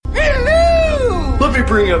me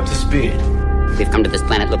bring you up to speed. We've come to this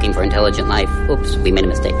planet looking for intelligent life. Oops, we made a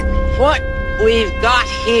mistake. What we've got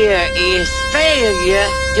here is failure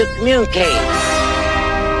to communicate.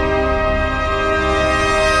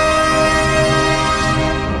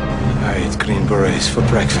 I eat green berets for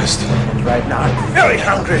breakfast. Right now, I'm very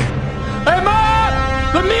hungry. Hey, Mom!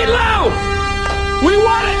 The meatloaf! We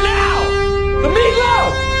want it now! The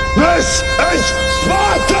meatloaf! This is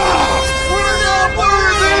Sparta! We're not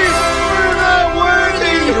worthy! We're not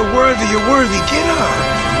worthy! You're worthy, you're worthy. Get up!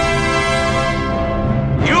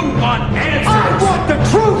 You want answers! I want the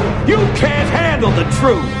truth! You can't handle the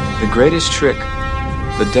truth! The greatest trick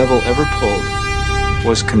the devil ever pulled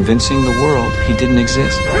was convincing the world he didn't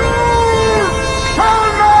exist.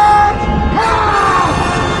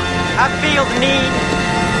 I feel the need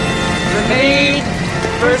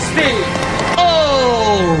for speed.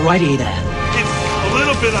 Alrighty then. It's a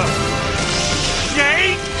little bit of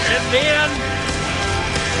shake and then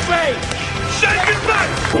fake. Shake it back!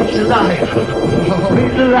 It's alive. Oh,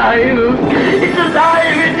 it's alive. It's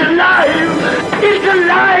alive. It's alive. It's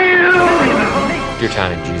alive. Your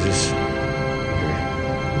tiny Jesus.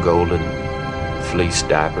 Your golden fleece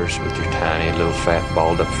diapers with your tiny little fat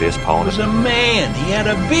balled up fist pawing. He was a man. He had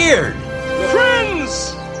a beard.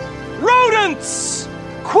 Friends! Rodents!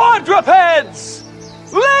 Quadrupeds!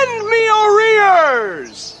 Lend me your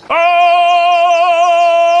ears!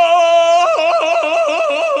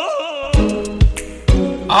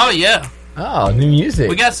 Oh, yeah. Oh, new music.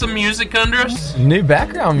 We got some music under us. New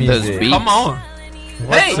background music. Come on.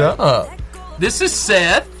 What's up? This is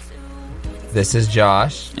Seth. This is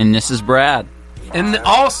Josh. And this is Brad. And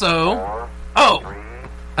also... Oh,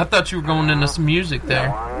 I thought you were going into some music there.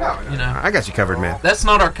 No, you know, I got you covered, man. That's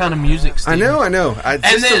not our kind of music, Steve. I know.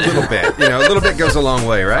 Just a little bit. You know, a little bit goes a long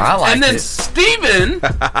way, right? I like it. And then Steven,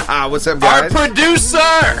 what's up, guys? our producer.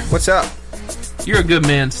 What's up? You're a good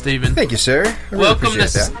man, Steven. Thank you, sir. Really Welcome to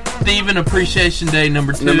Steven Appreciation Day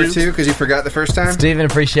number 2. Number 2, because you forgot the first time? Steven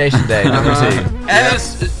Appreciation Day number 2.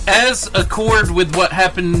 As accord with what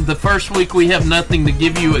happened the first week, we have nothing to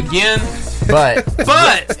give you again. But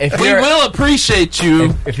if we will appreciate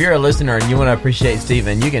you. If you're a listener and you want to appreciate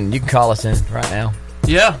Steven, you can call us in right now.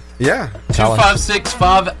 Yeah.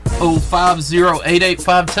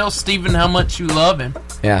 256-505-0885. Tell Steven how much you love him.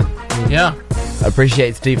 Yeah.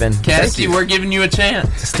 Appreciate Steven. Cassie, we're giving you a chance.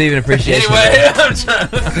 Steven Appreciation Day.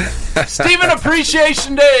 Steven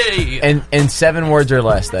Appreciation Day. And 7 words or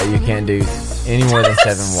less, though. You can't do any more than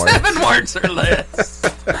 7 words. 7 words or less.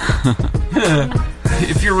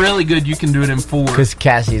 If you're really good, you can do it in 4. Because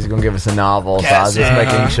Cassie's going to give us a novel, so I was just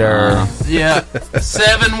making sure. Yeah.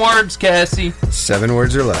 7 words, Cassie. 7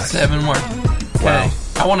 words or less. 7 words. Okay. Wow.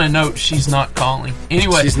 I want to note she's not calling.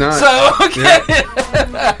 Anyway. She's not. So, okay.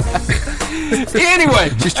 Yep. Anyway.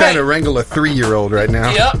 She's trying to wrangle a 3-year-old right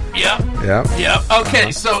now. Yep.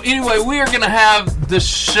 Okay, so anyway, we are going to have the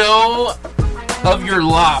show of your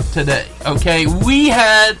life today, okay? We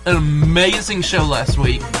had an amazing show last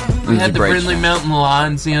week. We had the Brindley Mountain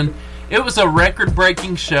Lions in. It was a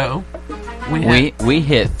record-breaking show. We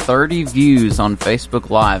hit 30 views on Facebook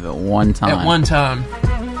Live at one time.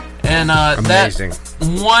 And amazing. That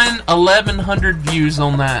 1,100 views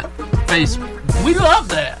on that Facebook. We love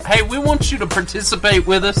that. Hey, we want you to participate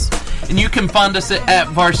with us, and you can find us at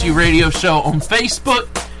Varsity Radio Show on Facebook.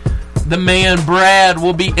 The man Brad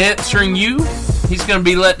will be answering you. He's going to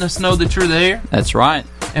be letting us know that you're there. That's right.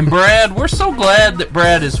 And Brad, we're so glad that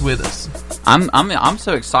Brad is with us. I'm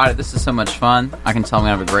so excited. This is so much fun. I can tell I'm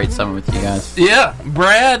going to have a great summer with you guys. Yeah,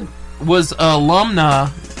 Brad was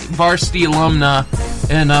varsity alumni,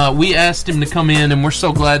 and we asked him to come in, and we're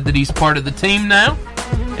so glad that he's part of the team now.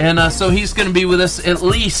 And so he's going to be with us at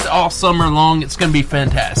least all summer long. It's going to be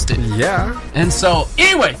fantastic. Yeah. And so,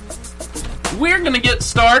 anyway, we're going to get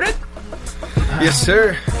started. Yes,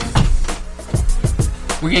 sir.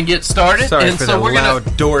 We're going to get started. Sorry for the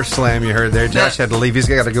loud door slam you heard there. Josh had to leave. He's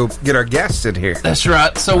got to go get our guests in here. That's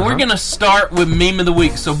right. So we're going to start with Meme of the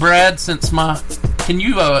Week. So, Brad, since you got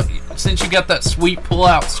that sweet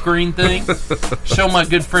pull-out screen thing, show my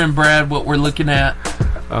good friend Brad what we're looking at.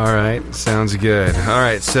 All right. Sounds good. All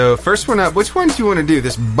right. So, first one up. Which one do you want to do?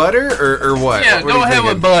 This butter or what? Yeah, go ahead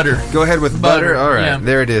with butter. Go ahead with butter? All right. Yeah.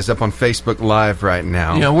 There it is up on Facebook Live right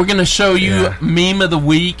now. Yeah, we're going to show you Meme of the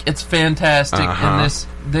Week. It's fantastic. And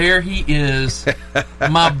there he is.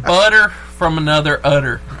 My butter from another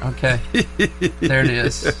udder. Okay. There it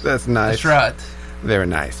is. That's nice. That's right. Very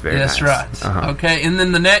nice. Very nice. That's right. Okay, and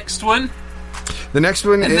then the next one. The next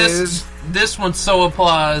one is this one so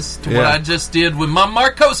applies to what I just did with my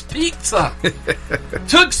Marco's Pizza.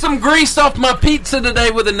 Took some grease off my pizza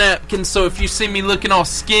today with a napkin, so if you see me looking all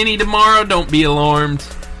skinny tomorrow, don't be alarmed.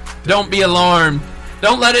 Don't be alarmed.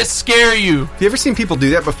 Don't let it scare you. Have you ever seen people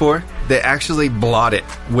do that before? They actually blot it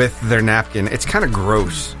with their napkin. It's kind of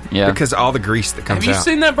gross. Yeah. Because of all the grease that comes out. Have you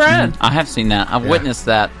seen that, Brad? I have seen that. I've witnessed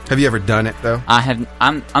that. Have you ever done it, though? I have.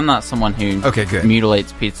 I'm not someone who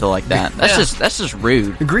mutilates pizza like that. That's just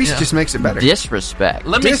rude. The grease just makes it better. Disrespect.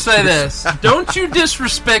 Let me say this. Don't you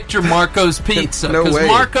disrespect your Marco's Pizza. No way. Because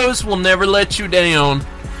Marco's will never let you down.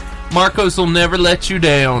 Marco's will never let you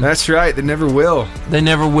down. That's right. They never will. They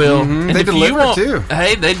never will. Mm-hmm. And they deliver, too.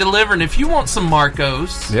 Hey, they deliver. And if you want some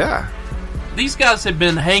Marco's... Yeah. These guys have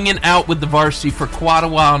been hanging out with the Varsity for quite a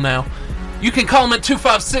while now. You can call them at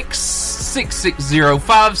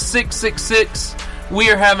 256-660-5666. We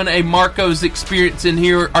are having a Marco's experience in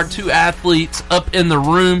here. Our two athletes up in the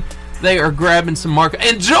room. They are grabbing some Marco.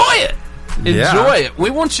 Enjoy it! Enjoy it. We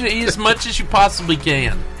want you to eat as much as you possibly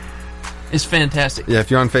can. It's fantastic. Yeah, if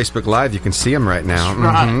you're on Facebook Live, you can see them right now. That's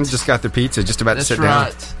right. Just got their pizza, just about to sit down.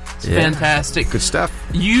 That's right. It's fantastic. Good stuff.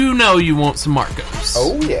 You know you want some Marco's.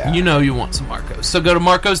 Oh, yeah. You know you want some Marco's. So go to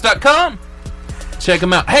Marcos.com. Check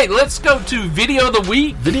them out. Hey, let's go to Video of the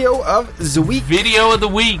Week. Video of the Week. Video of the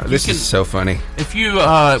Week. This is so funny. If you,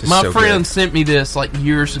 my friend sent me this like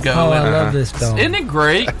years ago. Oh, I love this film. Isn't it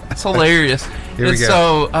great? It's hilarious. Here we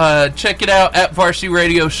go. So check it out at Varsity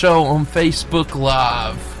Radio Show on Facebook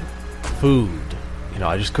Live. Food.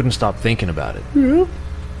 I just couldn't stop thinking about it. Yeah.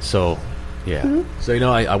 So, So,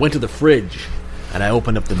 I went to the fridge and I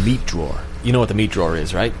opened up the meat drawer. You know what the meat drawer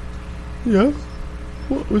is, right? Yeah.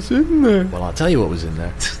 What was in there? Well, I'll tell you what was in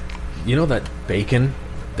there. You know that bacon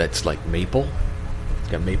that's like maple? It's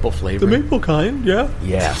got maple flavor. The maple kind, yeah.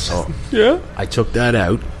 Yeah, so Yeah. I took that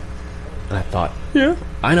out and I thought, Yeah.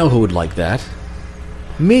 I know who would like that.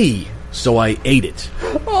 Me. So I ate it.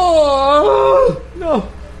 Oh, no.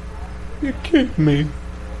 You're kidding me.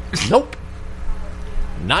 Nope.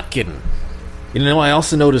 Not kidding. I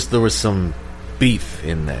also noticed there was some beef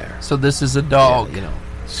in there. So this is a dog. Yeah,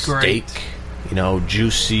 Great. steak.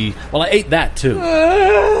 Juicy. Well, I ate that too.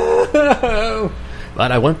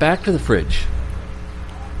 But I went back to the fridge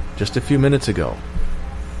just a few minutes ago,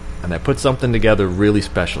 and I put something together really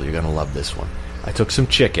special. You're gonna love this one. I took some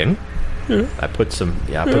chicken. Yeah. I put some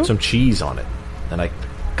some cheese on it, and I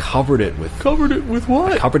covered it with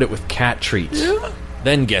what? I covered it with cat treats. Yeah.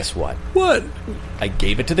 Then guess what? What? I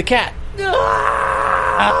gave it to the cat.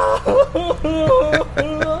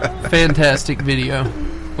 Fantastic video.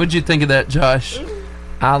 What'd you think of that, Josh?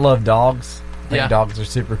 I love dogs. I think Yeah. dogs are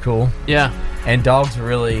super cool. Yeah. And dogs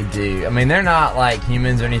really do. I mean, they're not like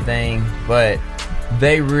humans or anything, but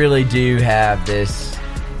they really do have this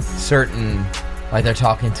certain, like they're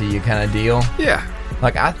talking to you kind of deal. Yeah.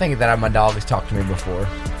 Like, I think that my dog has talked to me before.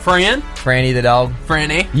 Franny the dog.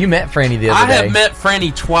 Franny. You met Franny the other day. I have met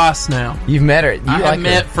Franny twice now. You've met her. I have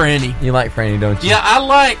met Franny. You like Franny, don't you? Yeah, I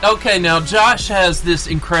like... Okay, now, Josh has this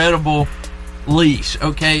incredible leash,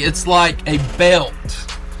 okay? It's like a belt.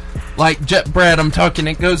 Like, Brad, I'm talking,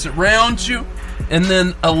 it goes around you, and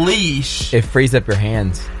then a leash. It frees up your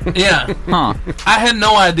hands. Yeah. Huh. I had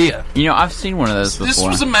no idea. I've seen one of those before. This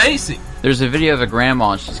was amazing. There's a video of a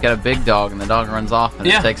grandma, and she's got a big dog, and the dog runs off, and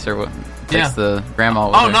it takes her... Takes the grandma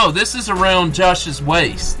with her. No, this is around Josh's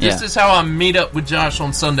waist. This is how I meet up with Josh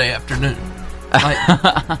on Sunday afternoon.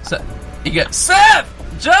 Like, so, you got, Seth!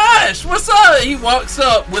 Josh! What's up? He walks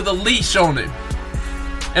up with a leash on him.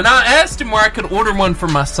 And I asked him where I could order one for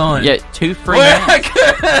my son. Yeah, 2 free.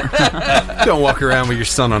 Don't walk around with your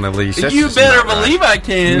son on a leash. That's You just better not right. believe I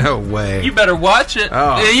can. No way. You better watch it.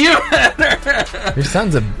 Oh. You better. Your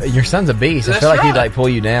son's a beast. I That's feel like he'd right. like pull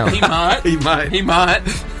you down. He might. He might.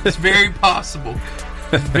 It's very possible.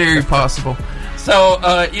 It's very possible. So,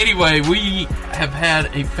 anyway, we have had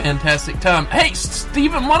a fantastic time. Hey,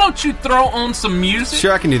 Steven, why don't you throw on some music?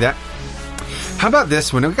 Sure, I can do that. How about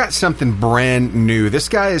this one? We got something brand new. This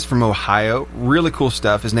guy is from Ohio. Really cool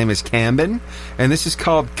stuff. His name is Camden, and this is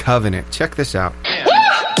called Covenant. Check this out.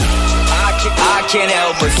 I can't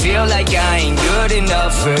help but feel like I ain't good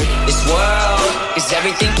enough for this world. Cause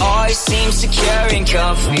everything always seems secure and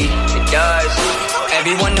comfy. It does.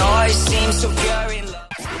 Everyone always seems so pure and love.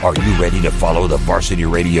 Are you ready to follow the Varsity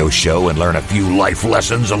Radio Show and learn a few life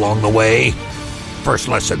lessons along the way? First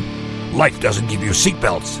lesson, life doesn't give you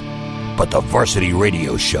seatbelts, but the Varsity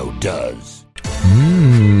Radio Show does.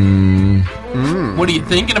 What are you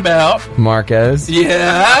thinking about? Marcos.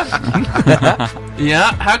 Yeah.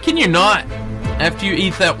 Yeah. How can you not? After you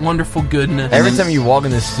eat that wonderful goodness. Every time you walk in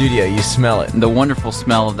the studio, you smell it. The wonderful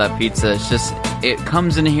smell of that pizza. It's just, it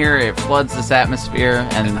comes in here, it floods this atmosphere,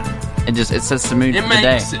 and it sets the mood for the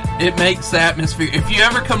day. It makes the atmosphere. If you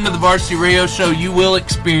ever come to the Varsity Radio Show, you will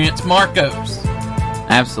experience Marco's.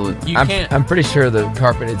 Absolutely. I'm pretty sure the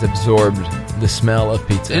carpet has absorbed the smell of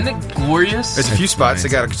pizza. Isn't it glorious? There's a few spots that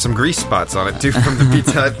got some grease spots on it too from the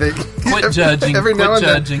pizza. I think. Quit judging. Every now and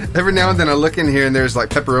then I look in here and there's like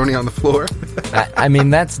pepperoni on the floor. I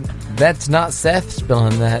mean that's not Seth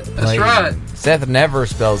spelling that. That's right. Seth never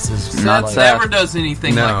spells his. Seth never does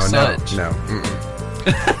anything like such. No,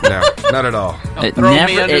 not at all. It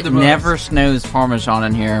never snows Parmesan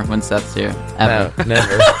in here when Seth's here. Ever. No,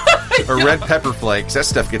 never. Or red pepper flakes. That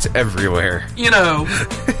stuff gets everywhere. You know.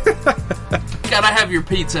 Gotta have your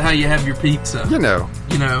pizza how you have your pizza. You know.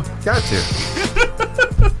 Got to.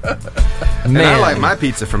 And I like my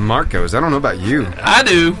pizza from Marco's. I don't know about you. I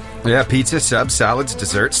do. Yeah, pizza, subs, salads,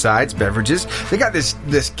 desserts, sides, beverages. They got this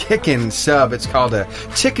kickin' sub. It's called a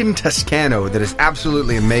Chicken Toscano that is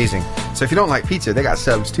absolutely amazing. So if you don't like pizza, they got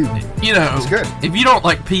subs too. You know, it's good. If you don't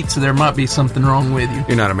like pizza, there might be something wrong with you.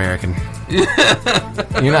 You're not American. You're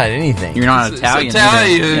not anything. You're not Italian. It's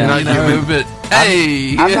Italian, yeah. you know, but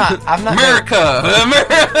hey, I'm not America.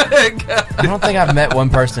 I don't think I've met one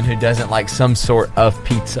person who doesn't like some sort of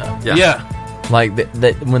pizza. Yeah. Like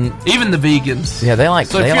that when even the vegans. Yeah, they like.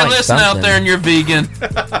 So they if you're like listening something out there and you're vegan,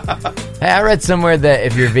 hey, I read somewhere that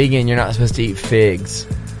if you're vegan, you're not supposed to eat figs.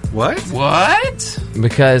 What?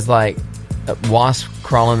 Because like wasps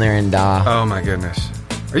crawl in there and die. Oh my goodness!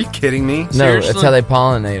 Are you kidding me? No, Seriously? that's how they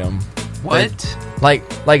pollinate them. What? Like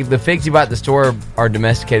the figs you buy at the store are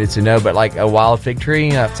domesticated, so no. But like a wild fig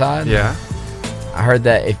tree outside. Yeah. I heard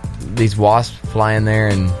that if these wasps fly in there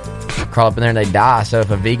and crawl up in there and they die, so if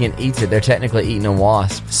a vegan eats it, they're technically eating a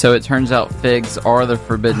wasp. So it turns out figs are the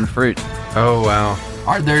forbidden fruit. Oh wow!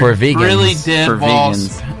 Are there for vegans, really dead for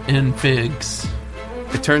wasps in figs?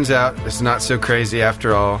 It turns out it's not so crazy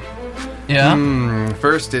after all. Yeah.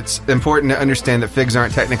 First, it's important to understand that figs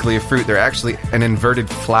aren't technically a fruit; they're actually an inverted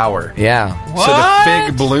flower. Yeah. What? So the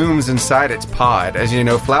fig blooms inside its pod. As you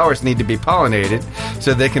know, flowers need to be pollinated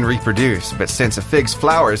so they can reproduce. But since a fig's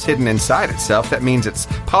flower is hidden inside itself, that means its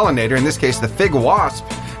pollinator, in this case the fig wasp,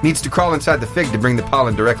 needs to crawl inside the fig to bring the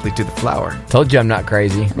pollen directly to the flower. Told you I'm not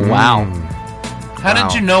crazy. Wow. How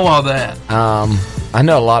did you know all that? I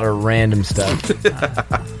know a lot of random stuff.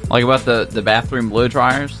 Like about the bathroom blow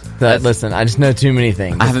dryers? Listen, I just know too many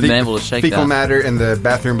things. I haven't been able to shake fecal that. matter in the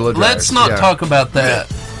bathroom blow dryers. Let's not talk about that.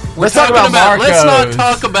 Let's talk about Marco's. Let's not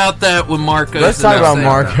talk about that with Marco's. Let's talk about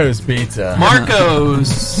Marco's Pizza.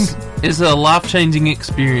 Marco's is a life-changing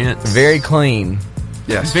experience. Very clean.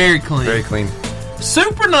 Yes. Very clean. Very clean.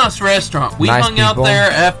 Super nice restaurant. We Nice hung out people.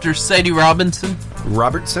 there after Sadie Robertson.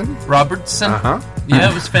 Robertson? Uh-huh.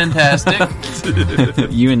 Yeah, it was fantastic.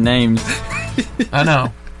 You and names. I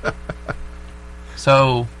know.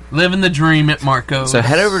 So, living the dream at Marco's. So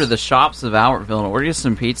head over to the shops of Albertville and order you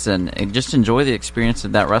some pizza and just enjoy the experience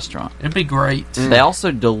of that restaurant. It'd be great. They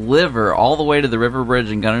also deliver all the way to the River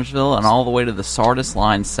Bridge in Gunnersville and all the way to the Sardis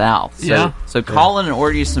line south. So call in and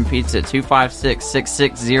order you some pizza at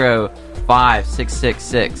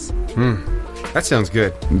 256-660-5666. That sounds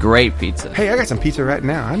good. Great pizza. Hey, I got some pizza right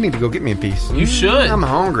now. I need to go get me a piece. You should. I'm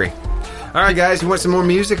hungry. All right, guys, you want some more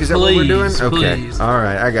music? Is that what we're doing? Okay. Please. All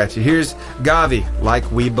right, I got you. Here's Gavi, Like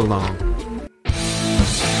We Belong.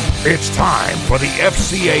 It's time for the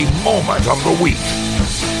FCA Moment of the Week.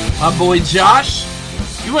 My boy Josh,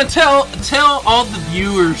 you want to tell all the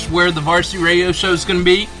viewers where the Varsity Radio Show is going to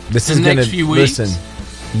be This in is the next few weeks? Listen,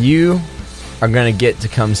 you are going to get to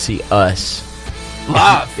come see us.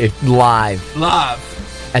 Live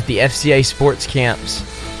at the FCA Sports Camps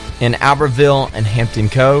in Albertville and Hampton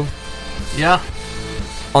Cove. Yeah.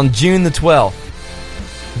 On June the 12th,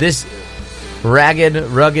 this ragged,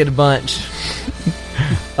 rugged bunch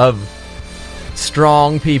of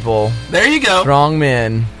strong people, there you go, strong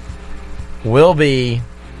men, will be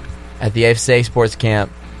at the FCA Sports Camp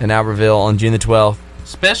in Albertville on June the 12th.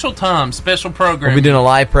 Special time, special program. We'll be doing a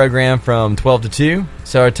live program from 12 to 2,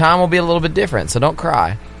 so our time will be a little bit different, so don't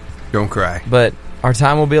cry. Don't cry. But our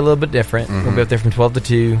time will be a little bit different. We'll be up there from 12 to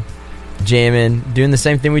 2, jamming, doing the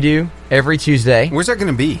same thing we do every Tuesday. Where's that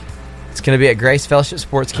going to be? It's going to be at Grace Fellowship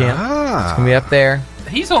Sports Camp. It's going to be up there.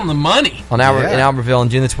 He's on the money. In Albertville on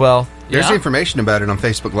June the 12th. There's information about it on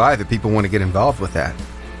Facebook Live if people want to get involved with that.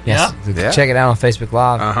 Yes. Yeah. Check it out on Facebook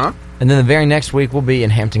Live. And then the very next week we'll be in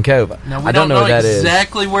Hampton Cove. Now, I don't know where that is.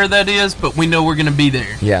 exactly where that is, but we know we're going to be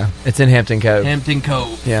there. Yeah, it's in Hampton Cove. Hampton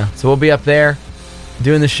Cove. Yeah, so we'll be up there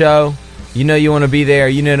doing the show. You know you want to be there.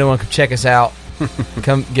 You know you want to check us out.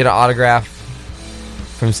 Come get an autograph.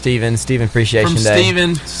 from Steven Appreciation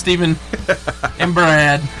Day. Steven and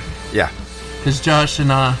Brad. Yeah. Because Josh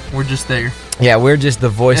and I, we're just there. Yeah, we're just the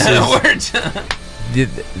voices.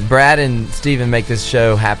 Brad and Steven make this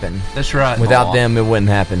show happen. That's right. Without them, it wouldn't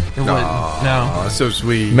happen. It wouldn't. No. So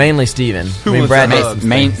sweet. Mainly Steven.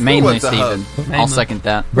 Mainly Steven. I'll second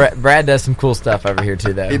that. Brad does some cool stuff over here,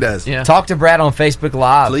 too, though. He does. Yeah. Talk to Brad on Facebook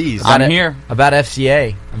Live. Please. I'm here. About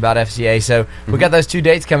FCA. So we got those 2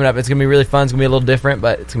 dates coming up. It's going to be really fun. It's going to be a little different,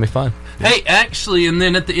 but it's going to be fun. Hey, actually, and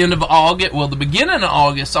then at the end of August, the beginning of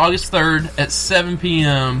August 3rd at 7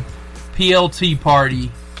 p.m., PLT party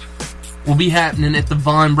will be happening at the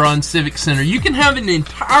Von Braun Civic Center. You can have an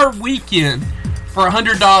entire weekend for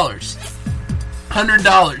 $100.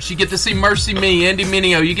 $100. You get to see Mercy Me, Andy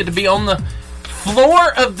Mineo. You get to be on the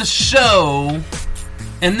floor of the show,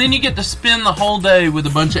 and then you get to spend the whole day with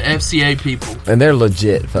a bunch of FCA people. And they're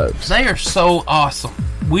legit, folks. They are so awesome.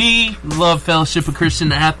 We love Fellowship of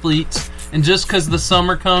Christian Athletes, and just because the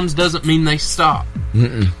summer comes doesn't mean they stop.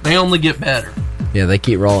 They only get better. Yeah, they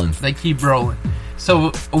keep rolling. They keep rolling.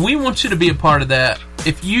 So we want you to be a part of that.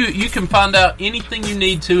 If you can find out anything you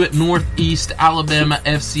need to at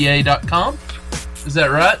northeastalabamafca.com. Is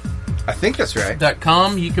that right? I think that's right.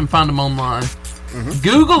 .com. You can find them online.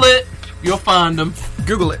 Google it. You'll find them.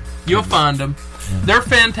 Google it. You'll find them. They're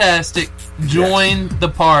fantastic. Join the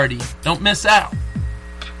party. Don't miss out.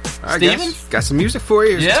 All right, Steven? guys, got some music for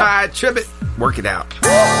you. Here's Ty Tribbett. Work it out.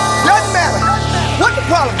 Doesn't matter what the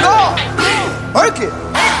problem. Go on. Work it.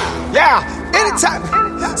 Yeah. Any type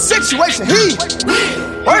of situation.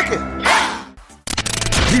 Work it.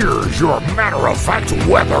 Here's your matter-of-fact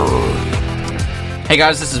weather. Hey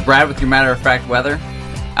guys, this is Brad with your matter-of-fact weather.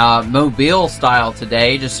 Mobile style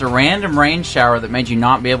today, just a random rain shower that made you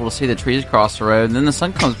not be able to see the trees across the road, and then the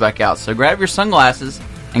sun comes back out. So grab your sunglasses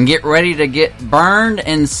and get ready to get burned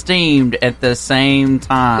and steamed at the same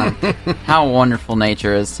time. How wonderful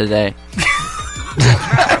nature is today.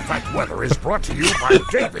 Matter-of-fact weather is brought to you by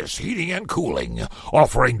Davis Heating and Cooling,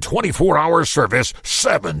 offering 24-hour service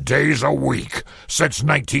 7 days a week since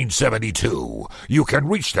 1972. You can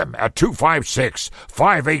reach them at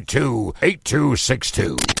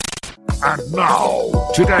 256-582-8262. And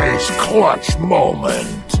now, today's clutch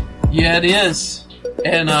moment. Yeah, it is.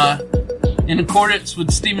 And in accordance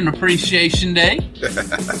with Steven Appreciation Day,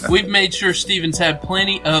 we've made sure Steven's had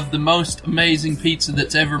plenty of the most amazing pizza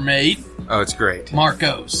that's ever made. Oh, it's great.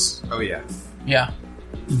 Marco's. Oh, yeah. Yeah.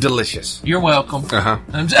 Delicious. You're welcome. Uh-huh.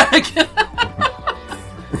 I'm joking.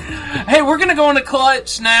 Hey, we're going to go into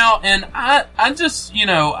clutch now, and I just,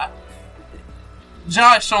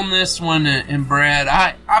 Josh on this one and Brad,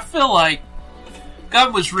 I feel like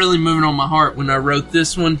God was really moving on my heart when I wrote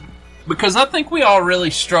this one, because I think we all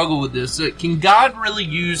really struggle with this. Can God really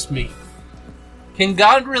use me? Can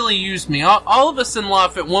God really use me? All of us in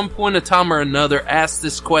life at one point in time or another ask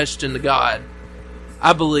this question to God.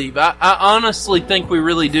 I believe. I honestly think we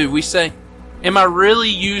really do. We say, am I really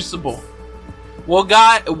usable? Well,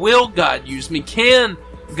 will God use me? Can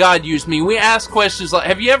God use me? We ask questions like,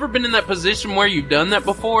 have you ever been in that position where you've done that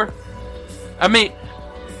before? I mean,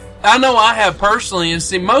 I know I have personally, and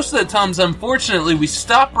see, most of the times, unfortunately, we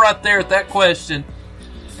stop right there at that question,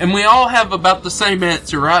 and we all have about the same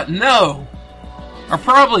answer, right? No. Or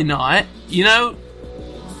probably not,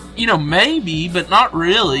 maybe, but not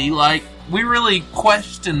really. Like, we really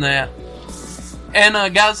question that. And,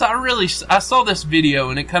 guys, I saw this video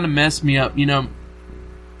and it kind of messed me up.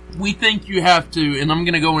 We think you have to, and I'm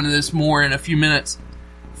going to go into this more in a few minutes,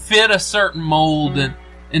 fit a certain mold and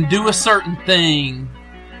do a certain thing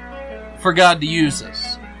for God to use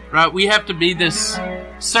us, right? We have to be this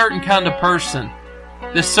certain kind of person,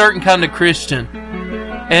 this certain kind of Christian.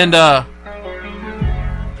 And,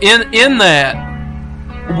 In that,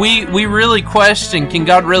 we really question, can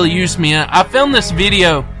God really use me? I found this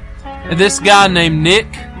video of this guy named Nick.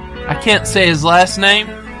 I can't say his last name,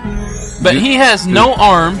 but he has no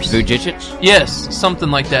arms. Vujicic? Yes, something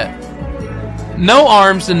like that. No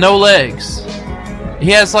arms and no legs. He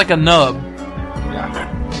has like a nub.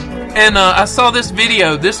 And I saw this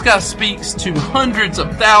video. This guy speaks to hundreds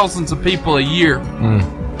of thousands of people a year.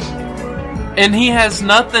 And he has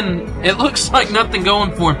nothing, it looks like nothing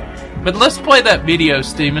going for him. But let's play that video,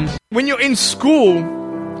 Steven. When you're in school,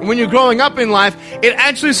 when you're growing up in life, it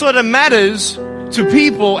actually sort of matters to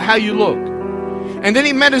people how you look. And then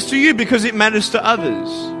it matters to you because it matters to others.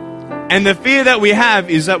 And the fear that we have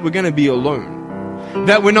is that we're going to be alone.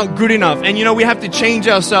 That we're not good enough. And, we have to change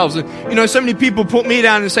ourselves. And, so many people put me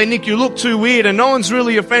down and say, Nick, you look too weird and no one's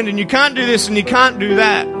really your friend and you can't do this and you can't do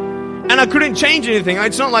that. And I couldn't change anything.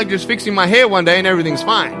 It's not like just fixing my hair one day and everything's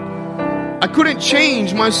fine. I couldn't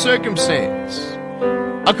change my circumstance.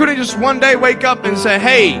 I couldn't just one day wake up and say,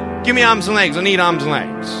 hey, give me arms and legs. I need arms and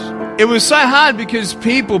legs. It was so hard because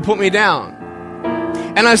people put me down.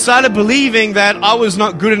 And I started believing that I was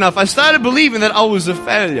not good enough. I started believing that I was a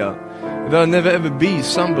failure. That I'd never ever be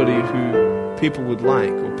somebody who people would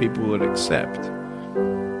like or people would accept.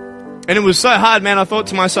 And it was so hard, man. I thought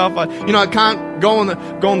to myself, I can't go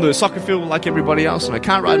on the soccer field like everybody else, and I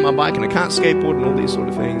can't ride my bike, and I can't skateboard, and all these sort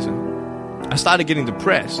of things. And I started getting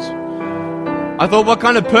depressed. I thought, what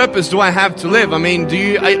kind of purpose do I have to live? I mean,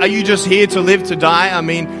 are you just here to live to die? I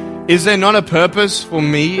mean, is there not a purpose for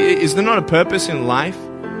me? Is there not a purpose in life?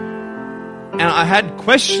 And I had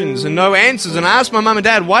questions and no answers. And I asked my mum and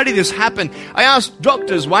dad, why did this happen? I asked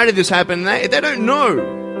doctors, why did this happen? They don't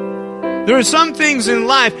know. There are some things in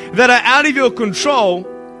life that are out of your control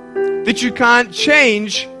that you can't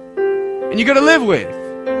change and you got to live with.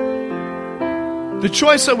 The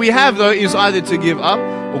choice that we have, though, is either to give up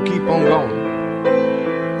or keep on going.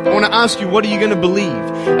 I want to ask you, what are you going to believe?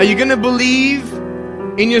 Are you going to believe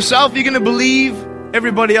in yourself? Are you going to believe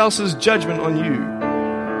everybody else's judgment on you?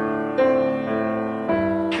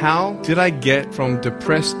 How did I get from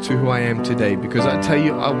depressed to who I am today? Because I tell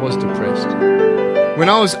you, I was depressed. When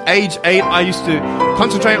I was age 8, I used to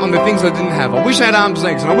concentrate on the things I didn't have. I wish I had arms and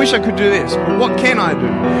legs, and I wish I could do this. But what can I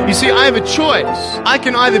do? You see, I have a choice. I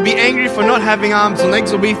can either be angry for not having arms and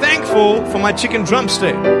legs or be thankful for my chicken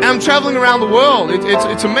drumstick. And I'm traveling around the world.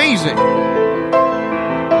 It's amazing.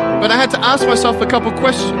 But I had to ask myself a couple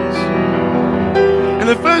questions. And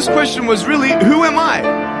the first question was really, who am I?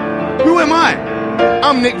 Who am I?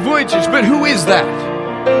 I'm Nick Vujicic, but who is that?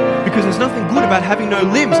 Because there's nothing good about having no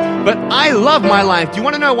limbs. But I love my life. Do you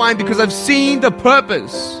want to know why? Because I've seen the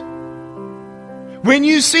purpose. When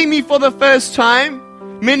you see me for the first time,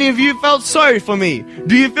 many of you felt sorry for me.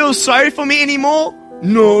 Do you feel sorry for me anymore?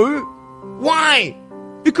 No. Why?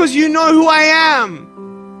 Because you know who I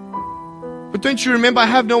am. But don't you remember I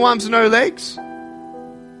have no arms and no legs?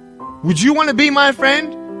 Would you want to be my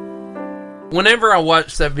friend? Whenever I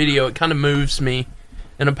watch that video, it kind of moves me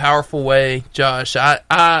in a powerful way, Josh.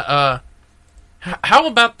 How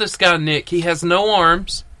about this guy, Nick? He has no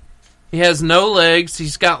arms. He has no legs.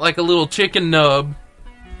 He's got like a little chicken nub.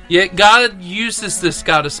 Yet God uses this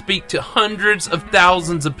guy to speak to hundreds of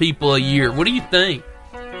thousands of people a year. What do you think?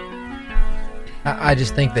 I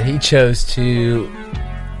just think that he chose to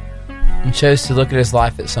look at his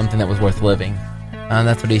life as something that was worth living. And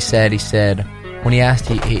that's what he said. He said, when he asked,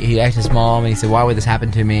 he asked his mom, and he said, why would this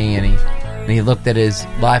happen to me? And he looked at his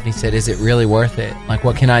life, and he said, is it really worth it? Like,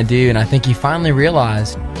 what can I do? And I think he finally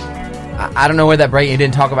realized, I don't know where that he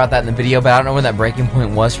didn't talk about that in the video, but I don't know where that breaking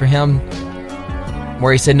point was for him,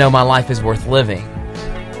 where he said, no, my life is worth living.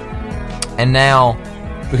 And now,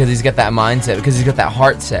 because he's got that mindset, because he's got that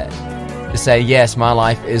heart set, to say, yes, my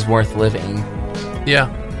life is worth living. Yeah.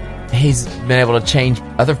 He's been able to change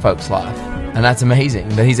other folks' lives. And that's amazing,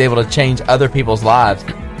 that he's able to change other people's lives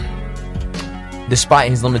despite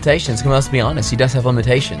his limitations. Let's be honest, he does have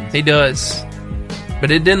limitations. He does.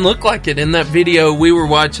 But it didn't look like it. In that video we were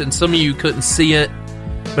watching, some of you couldn't see it,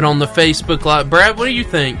 but on the Facebook Live. Brad, what do you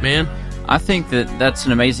think, man? I think that that's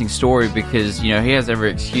an amazing story because, he has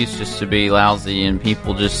every excuse just to be lousy, and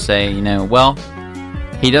people just say, well,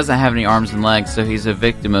 he doesn't have any arms and legs, so he's a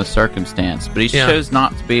victim of circumstance. But he chose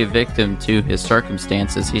not to be a victim to his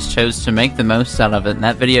circumstances. He chose to make the most out of it. And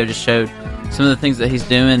that video just showed some of the things that he's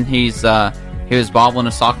doing. He was bobbling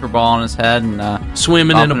a soccer ball on his head and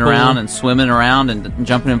swimming in a pool. Around and swimming around and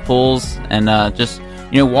jumping in pools and just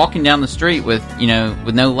walking down the street with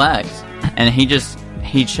no legs. And he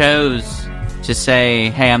chose to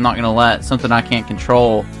say, hey, I'm not going to let something I can't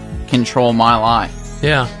control my life.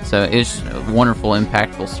 Yeah. So it's a wonderful,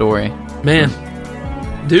 impactful story. Man.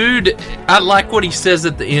 Dude, I like what he says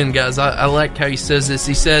at the end, guys. I like how he says this.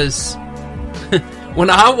 He says, when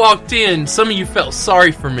I walked in, some of you felt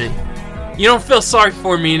sorry for me. You don't feel sorry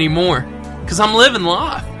for me anymore. Because I'm living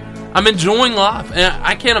life. I'm enjoying life. And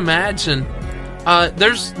I can't imagine.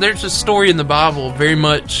 There's a story in the Bible very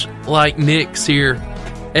much like Nick's here.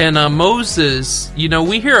 And Moses,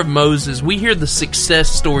 we hear of Moses. We hear the success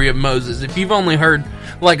story of Moses. If you've only heard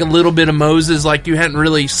like a little bit of Moses, like you hadn't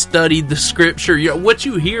really studied the scripture, what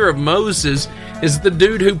you hear of Moses is the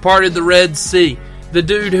dude who parted the Red Sea, the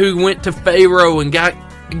dude who went to Pharaoh and got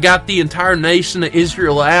the entire nation of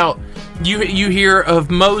Israel out. You hear of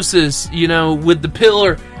Moses, with the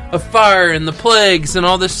pillar of fire and the plagues and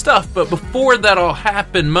all this stuff. But before that all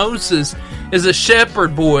happened, Moses is a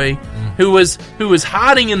shepherd boy who was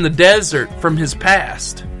hiding in the desert from his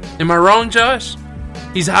past. Am I wrong, Josh?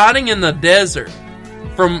 He's hiding in the desert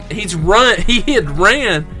He had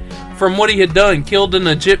ran from what he had done, killed an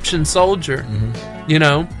Egyptian soldier. Mm-hmm. you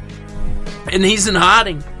know, and he's in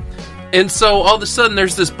hiding. And so all of a sudden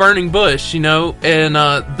there's this burning bush, you know, and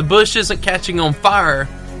the bush isn't catching on fire,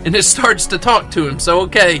 and it starts to talk to him. So,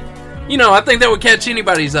 okay, you know, I think that would catch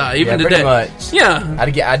anybody's eye, even today. Pretty much. Yeah.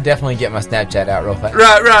 I'd definitely get my Snapchat out real fast.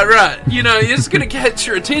 Right. You know, it's going to catch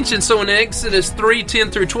your attention. So in Exodus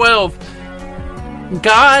 3:10-12,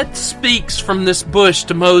 God speaks from this bush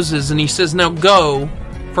to Moses, and he says, "Now go,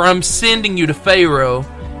 for I'm sending you to Pharaoh,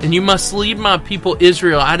 and you must lead my people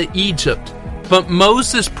Israel out of Egypt." But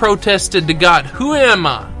Moses protested to God, "Who am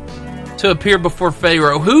I to appear before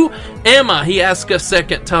Pharaoh? Who am I," he asked a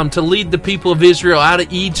second time, "to lead the people of Israel out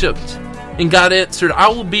of Egypt?" And God answered, "I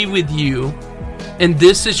will be with you, and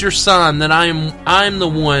this is your sign that I am the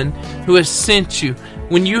one who has sent you.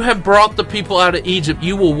 When you have brought the people out of Egypt,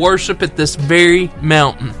 you will worship at this very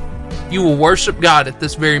mountain." You will worship God at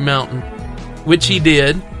this very mountain, which he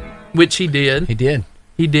did.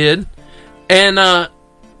 He did. And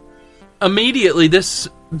immediately, this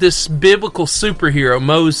biblical superhero,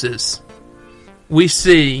 Moses, we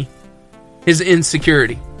see his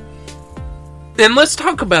insecurity. And let's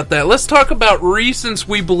talk about that. Let's talk about reasons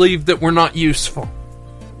we believe that we're not useful.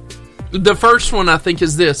 The first one, I think,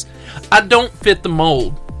 is this: I don't fit the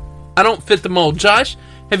mold. Josh,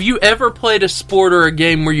 have you ever played a sport or a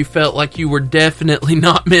game where you felt like you were definitely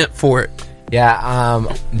not meant for it? Yeah,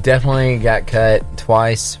 definitely got cut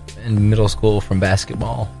twice in middle school from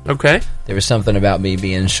basketball. Okay. There was something about me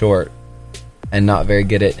being short and not very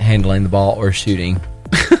good at handling the ball or shooting.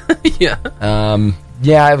 Yeah.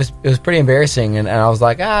 Yeah, it was pretty embarrassing, and I was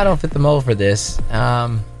like, I don't fit the mold for this.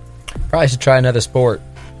 Probably should try another sport.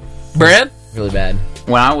 Brad? Really bad.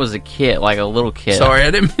 When I was a kid, like a little kid. Sorry, I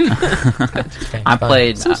didn't mean I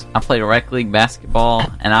played rec league basketball,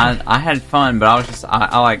 and I had fun, but I was just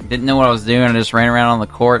I like didn't know what I was doing. I just ran around on the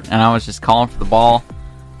court, and I was just calling for the ball.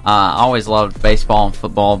 I always loved baseball and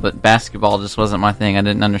football, but basketball just wasn't my thing. I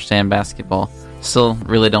didn't understand basketball. Still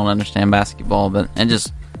really don't understand basketball, but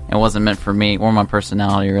it wasn't meant for me or my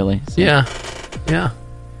personality, really. So. Yeah.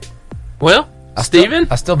 Well, Steven?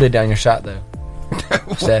 I still beat down your shot, though.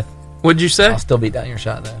 Seth. What'd you say? I'll still beat down your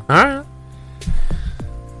shot, though. All right.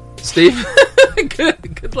 Steve?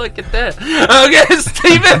 Good luck at that. Okay,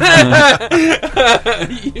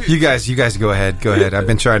 Steven. You guys go ahead. I've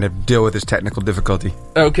been trying to deal with this technical difficulty.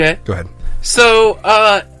 Okay. Go ahead. So,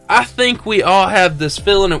 I think we all have this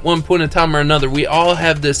feeling at one point in time or another. We all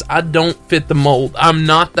have this, I don't fit the mold. I'm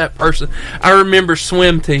not that person. I remember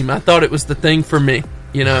swim team. I thought it was the thing for me,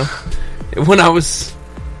 you know, when I was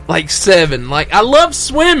like 7. Like, I love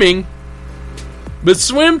swimming, but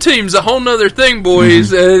swim team's a whole nother thing,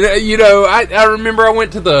 boys. You know, I remember I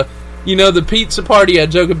went to the pizza party. I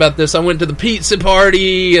joke about this. I went to the pizza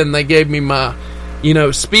party, and they gave me my,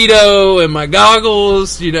 Speedo and my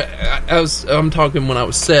goggles. I'm talking when I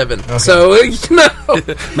was 7. Okay. So,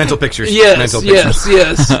 mental pictures. Yes.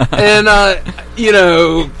 And,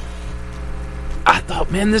 I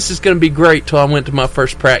thought, man, this is going to be great till I went to my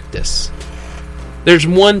first practice. There's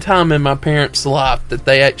one time in my parents' life that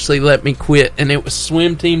they actually let me quit, and it was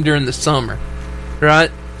swim team during the summer,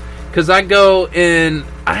 right? Because I go and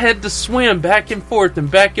I had to swim back and forth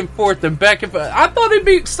and back and forth and back and forth. I thought it'd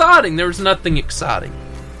be exciting. There was nothing exciting.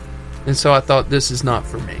 And so I thought, this is not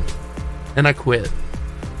for me. And I quit.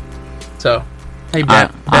 So, hey,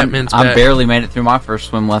 Batman's back. I barely made it through my first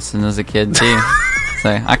swim lesson as a kid, too.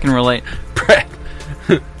 So, I can relate. Brad.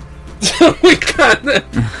 We got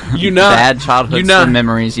bad childhood swim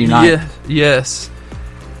memories unite. Yeah, yes.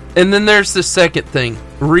 And then there's the second thing.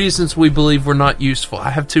 Reasons we believe we're not useful. I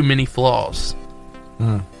have too many flaws.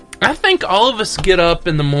 I think all of us get up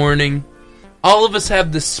in the morning. All of us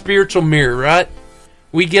have this spiritual mirror, right?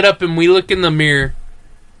 We get up and we look in the mirror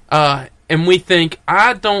and we think,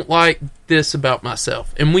 I don't like this about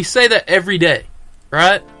myself. And we say that every day,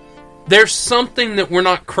 right? There's something that we're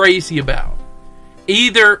not crazy about.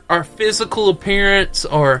 Either our physical appearance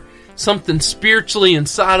or something spiritually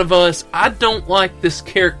inside of us. I don't like this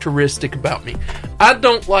characteristic about me. I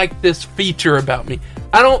don't like this feature about me.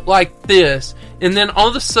 I don't like this. And then all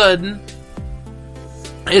of a sudden,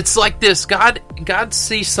 it's like this. God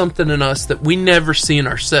sees something in us that we never see in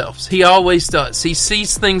ourselves. He always does. He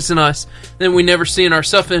sees things in us that we never see in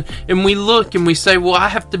ourselves. And we look and we say, well, I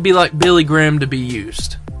have to be like Billy Graham to be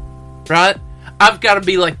used. Right? I've got to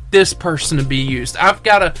be like this person to be used. I've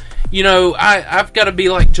got to, I've got to be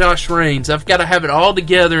like Josh Raines. I've got to have it all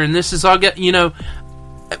together, and this is all got,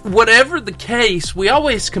 whatever the case, we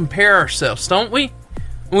always compare ourselves, don't we?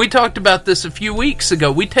 We talked about this a few weeks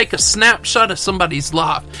ago. We take a snapshot of somebody's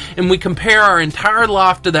life, and we compare our entire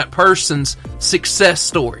life to that person's success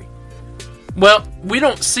story. Well, we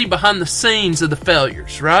don't see behind the scenes of the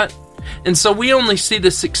failures, right? And so we only see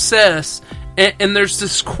the success. And there's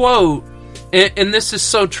this quote, and this is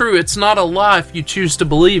so true. It's not a lie if you choose to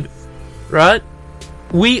believe it, right?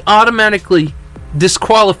 We automatically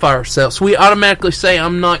disqualify ourselves. We automatically say,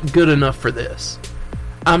 I'm not good enough for this.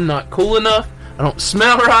 I'm not cool enough. I don't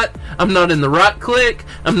smell right. I'm not in the right clique.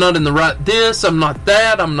 I'm not in the right this. I'm not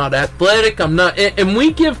that. I'm not athletic. I'm not. And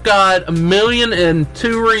we give God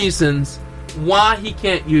 1,000,002 reasons why He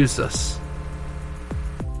can't use us.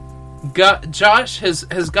 God, Josh,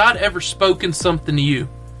 has God ever spoken something to you,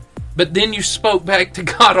 but then you spoke back to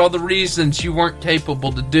God all the reasons you weren't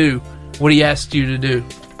capable to do what He asked you to do?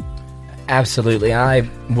 Absolutely.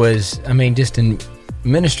 Just in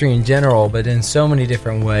ministry in general, but in so many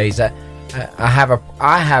different ways. I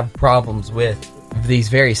have problems with these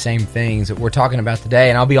very same things that we're talking about today.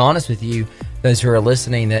 And I'll be honest with you, those who are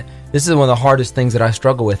listening, that this is one of the hardest things that I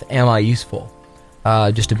struggle with. Am I useful?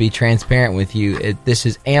 Just to be transparent with you,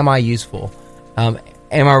 am I useful? Am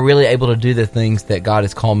I really able to do the things that God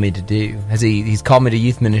has called me to do? He's called me to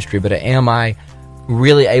youth ministry, but am I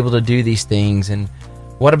really able to do these things? And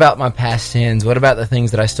what about my past sins? What about the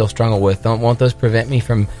things that I still struggle with? Won't those prevent me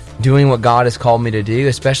from doing what God has called me to do,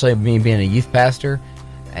 especially me being a youth pastor?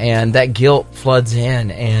 And that guilt floods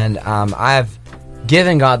in, and I've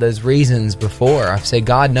given God those reasons before. I've said,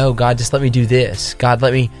 God, no, God, just let me do this. God,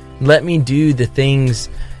 let me do the things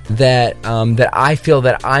that I feel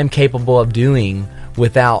that I'm capable of doing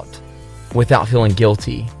without feeling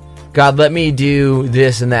guilty. God, let me do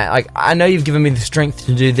this and that. Like, I know you've given me the strength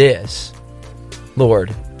to do this,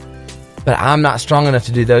 Lord, but I'm not strong enough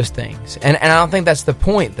to do those things. And I don't think that's the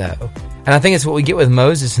point, though. And I think it's what we get with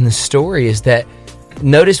Moses in the story, is that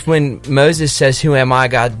notice when Moses says, who am I,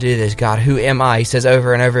 God, to do this? God, who am I? He says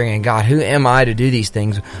over and over again, God, who am I to do these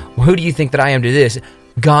things? Who do you think that I am to do this?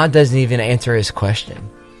 God doesn't even answer his question.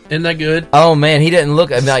 Isn't that good? Oh, man, he didn't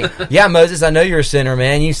look at me like, yeah, Moses, I know you're a sinner,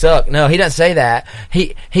 man. You suck. No, he doesn't say that.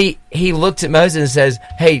 He looks at Moses and says,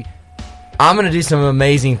 hey, I'm going to do some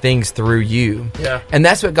amazing things through you. Yeah. And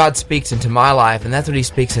that's what God speaks into my life, and that's what he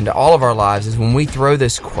speaks into all of our lives, is when we throw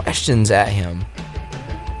those questions at him.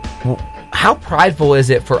 How prideful is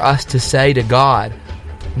it for us to say to God,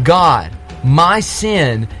 God, my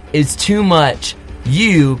sin is too much.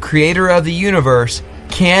 You, creator of the universe,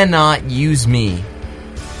 cannot use me.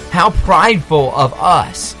 How prideful of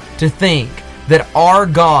us to think that our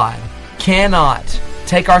God cannot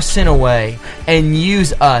take our sin away and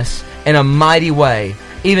use us in a mighty way,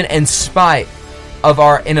 even in spite of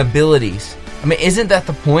our inabilities. I mean, isn't that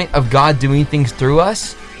the point of God doing things through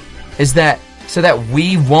us? Is that so that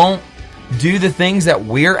we won't do the things that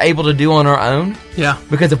we're able to do on our own? Yeah.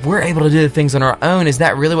 Because if we're able to do the things on our own, is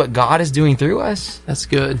that really what God is doing through us? That's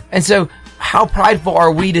good. And so, how prideful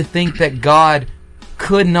are we to think that God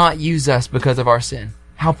could not use us because of our sin?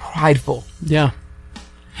 How prideful. Yeah.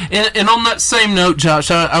 And on that same note, Josh,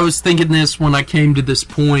 I was thinking this when I came to this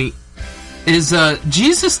point, is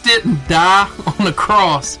Jesus didn't die on the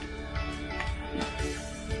cross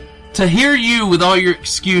to hear you with all your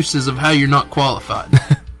excuses of how you're not qualified.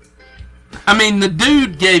 I mean, the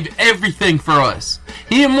dude gave everything for us.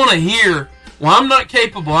 He didn't want to hear, well, I'm not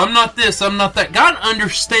capable, I'm not this, I'm not that. God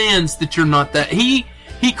understands that you're not that. He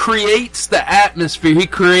creates the atmosphere, He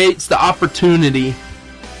creates the opportunity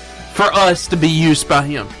for us to be used by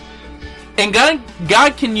Him. And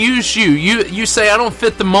God can use you. You say, I don't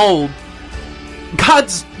fit the mold.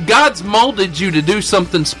 God's molded you to do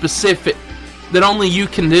something specific that only you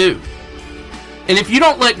can do. And if you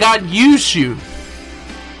don't let God use you,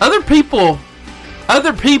 other people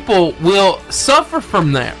will suffer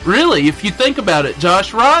from that. Really, if you think about it,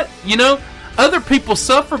 Josh, right? You know, other people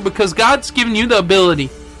suffer because God's given you the ability,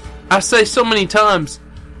 I say so many times,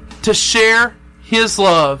 to share His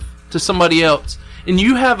love to somebody else. And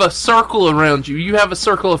you have a circle around you. You have a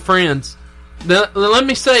circle of friends. Let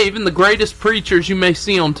me say, even the greatest preachers you may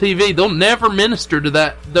see on TV, they'll never minister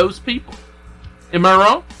to those people. Am I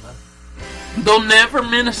wrong? They'll never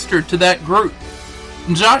minister to that group.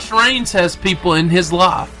 Josh Raines has people in his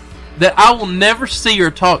life that I will never see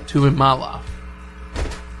or talk to in my life.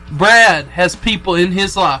 Brad has people in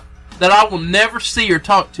his life that I will never see or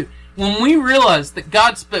talk to. When we realize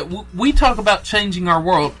that we talk about changing our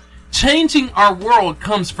world. Changing our world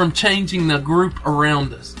comes from changing the group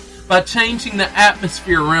around us. By changing the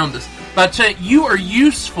atmosphere around us. You are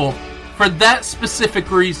useful for that specific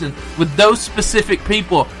reason with those specific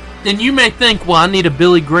people. And you may think, well, I need a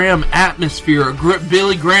Billy Graham atmosphere, a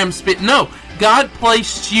Billy Graham spit. No, God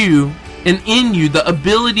placed you and in you the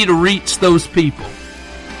ability to reach those people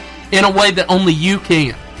in a way that only you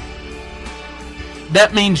can.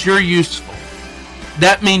 That means you're useful.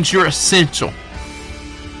 that means you're essential.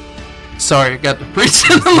 Sorry, I got to preach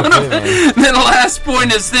a little bit. Then the last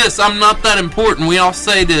point is this: I'm not that important. We all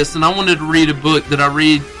say this, and I wanted to read a book that I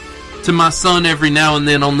read to my son every now and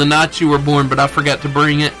then on the night you were born, but I forgot to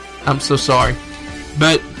bring it. I'm so sorry.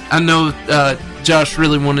 But I know Josh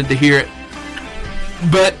really wanted to hear it.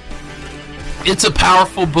 But it's a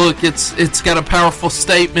powerful book. It's got a powerful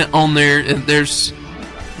statement on there, and there's...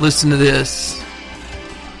 Listen to this.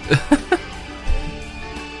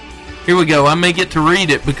 Here we go. I may get to read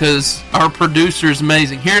it because our producer is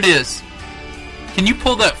amazing. Here it is. Can you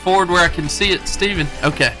pull that forward where I can see it, Steven?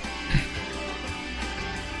 Okay.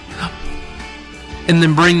 And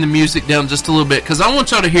then bring the music down just a little bit, because I want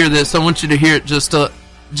y'all to hear this. I want you to hear it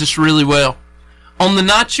just really well. On the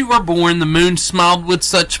night you were born, the moon smiled with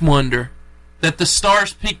such wonder that the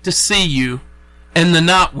stars peeked to see you, and the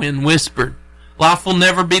night wind whispered, life will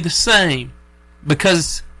never be the same,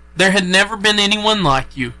 because there had never been anyone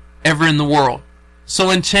like you ever in the world.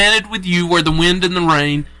 So enchanted with you were the wind and the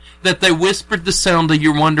rain, that they whispered the sound of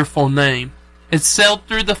your wonderful name. It sailed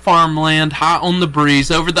through the farmland, high on the breeze,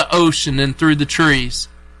 over the ocean and through the trees,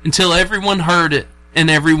 until everyone heard it and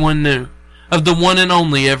everyone knew of the one and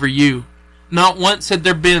only ever you. Not once had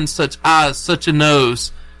there been such eyes, such a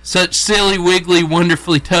nose, such silly, wiggly,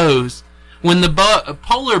 wonderfully toes. When the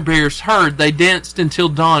polar bears heard, they danced until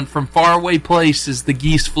dawn. From faraway places the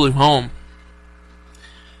geese flew home.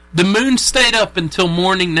 The moon stayed up until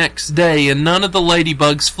morning next day, and none of the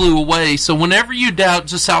ladybugs flew away. So whenever you doubt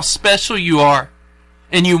just how special you are,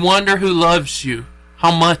 and you wonder who loves you,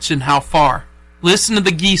 how much and how far, listen to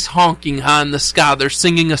the geese honking high in the sky. They're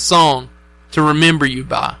singing a song to remember you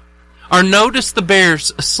by. Or notice the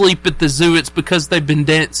bears asleep at the zoo. It's because they've been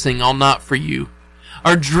dancing all night for you.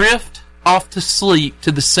 Or drift off to sleep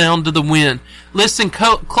to the sound of the wind. Listen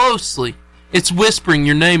closely. It's whispering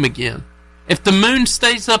your name again. If the moon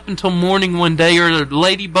stays up until morning one day, or the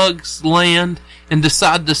ladybugs land and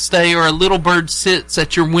decide to stay, or a little bird sits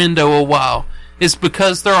at your window a while, it's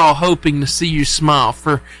because they're all hoping to see you smile.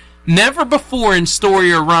 For never before in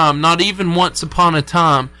story or rhyme, not even once upon a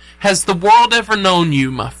time, has the world ever known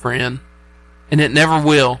you, my friend. And it never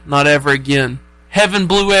will, not ever again. Heaven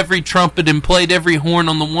blew every trumpet and played every horn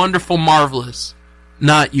on the wonderful, marvelous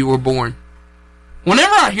night you were born.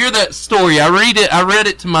 Whenever I hear that story, I read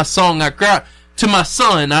it to my son. I cry to my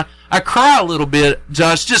son. I cry a little bit,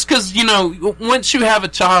 Josh, just because, once you have a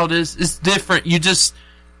child, it's different. It's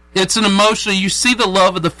an emotional, you see the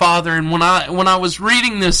love of the Father. And when I was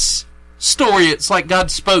reading this story, it's like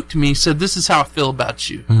God spoke to me. He said, this is how I feel about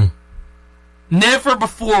you. Mm. Never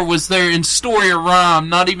before was there in story or rhyme,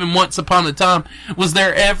 not even once upon a time, was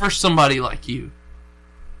there ever somebody like you.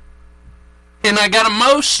 And I got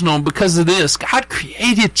emotional because of this. God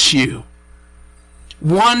created you.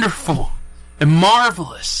 Wonderful and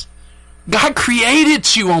marvelous. God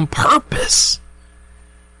created you on purpose.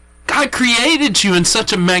 God created you in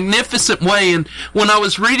such a magnificent way. And when I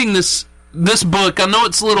was reading this book, I know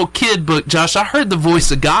it's a little kid book, Josh, I heard the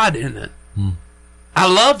voice of God in it. Mm. I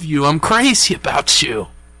love you. I'm crazy about you.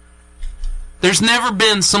 There's never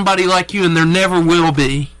been somebody like you, and there never will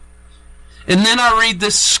be. And then I read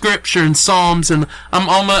this scripture in Psalms, and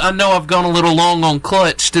I know I've gone a little long on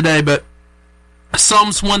clutch today, but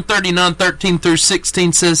Psalms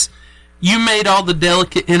 139:13-16 says, you made all the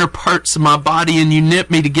delicate inner parts of my body, and you knit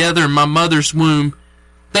me together in my mother's womb.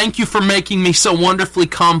 Thank you for making me so wonderfully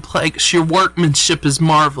complex. Your workmanship is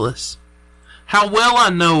marvelous. How well I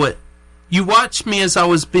know it. You watched me as I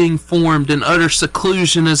was being formed in utter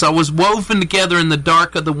seclusion, as I was woven together in the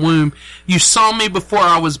dark of the womb. You saw me before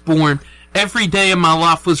I was born. Every day of my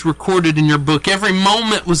life was recorded in your book. Every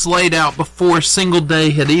moment was laid out before a single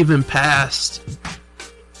day had even passed.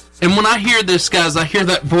 And when I hear this, guys, I hear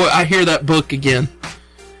that book again.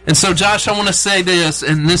 And so, Josh, I want to say this,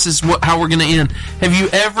 and this is how we're going to end. Have you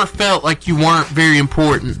ever felt like you weren't very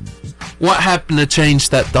important? What happened to change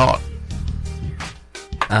that thought?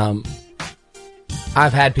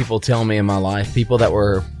 I've had people tell me in my life, people that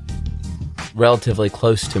were relatively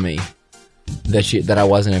close to me, that I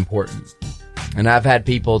wasn't important. And I've had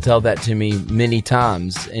people tell that to me many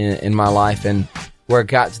times in my life, and where it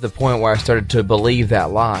got to the point where I started to believe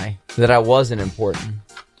that lie, that I wasn't important.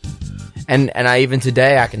 And I even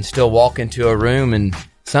today, I can still walk into a room, and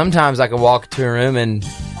sometimes I can walk to a room, and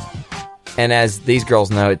as these girls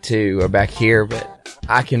know it too, or back here, but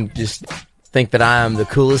I can just think that I am the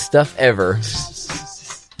coolest stuff ever.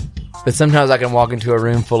 But sometimes I can walk into a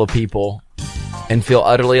room full of people and feel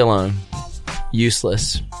utterly alone,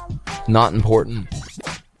 useless, not important.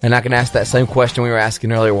 And I can ask that same question we were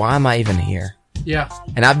asking earlier, why am I even here? Yeah.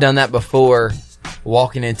 And I've done that before,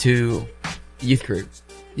 walking into youth group.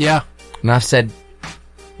 Yeah. And I've said,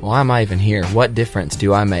 why am I even here? What difference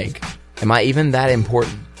do I make? Am I even that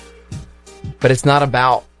important? But it's not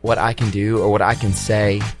about what I can do or what I can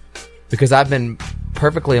say, because I've been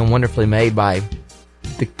perfectly and wonderfully made by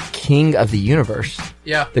the King of the universe.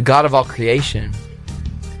 Yeah. The God of all creation.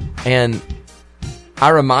 And I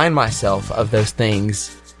remind myself of those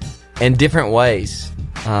things in different ways,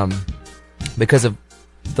 because of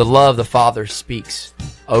the love the Father speaks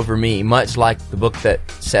over me, much like the book that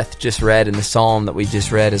Seth just read and the psalm that we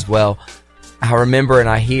just read as well. I remember and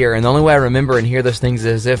I hear, and the only way I remember and hear those things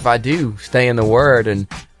is if I do stay in the Word and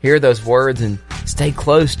hear those words and stay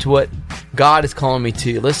close to what God is calling me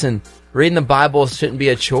to. Listen, reading the Bible shouldn't be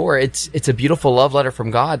a chore. It's a beautiful love letter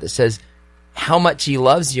from God that says how much He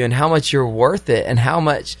loves you and how much you're worth it and how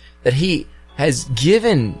much that He has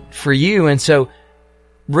given for you. And so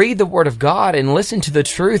read the Word of God and listen to the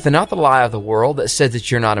truth and not the lie of the world that says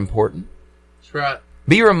that you're not important. That's right.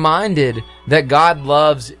 Be reminded that God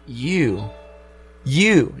loves you.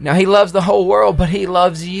 You. Now, He loves the whole world, but He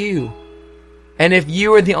loves you. And if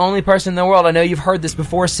you were the only person in the world, I know you've heard this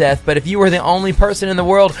before, Seth, but if you were the only person in the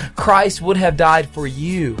world, Christ would have died for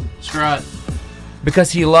you. That's right.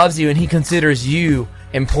 Because He loves you and He considers you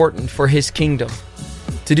important for His kingdom.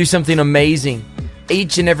 To do something amazing.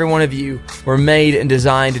 Each and every one of you were made and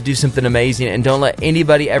designed to do something amazing, and don't let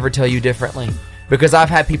anybody ever tell you differently. Because I've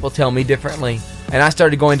had people tell me differently, and I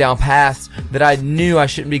started going down paths that I knew I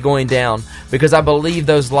shouldn't be going down because I believed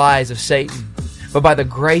those lies of Satan. But by the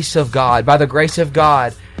grace of God,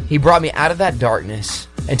 He brought me out of that darkness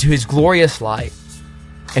into His glorious light.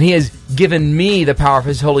 And He has given me the power of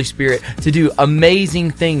His Holy Spirit to do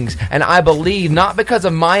amazing things. And I believe, not because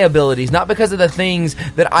of my abilities, not because of the things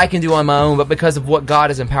that I can do on my own, but because of what God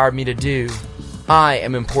has empowered me to do. I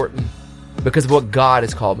am important because of what God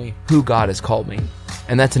has called me, who God has called me.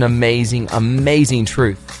 And that's an amazing, amazing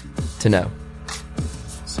truth to know.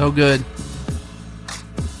 So good.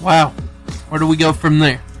 Wow. Where do we go from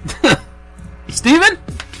there? Steven?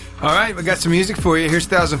 All right, we got some music for you. Here's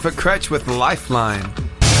 1,000 Foot Crutch with Lifeline.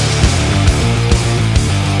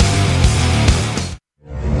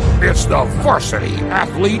 It's the Varsity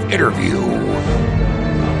Athlete Interview.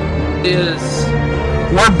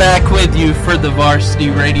 We're back with you for the Varsity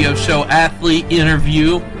Radio Show Athlete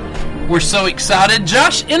Interview. We're so excited.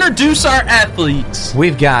 Josh, introduce our athletes.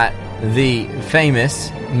 We've got the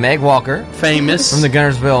famous Meg Walker. Famous. From the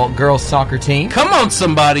Gunnersville girls soccer team. Come on,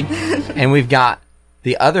 somebody. And we've got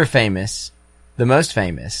the other famous, the most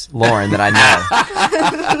famous Lauren that I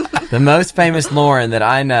know. The most famous Lauren that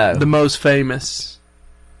I know. The most famous.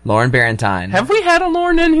 Lauren Barentine. Have we had a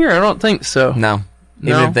Lauren in here? I don't think so. No.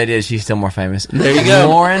 Even if they did, she's still more famous. There you go.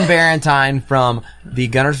 Lauren Barentine from the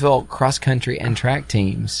Gunnersville cross country and track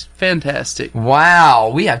teams. Fantastic. Wow.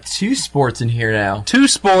 We have 2 sports in here now. 2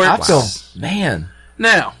 sports. I feel, man.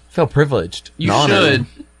 Now. I feel privileged. You should.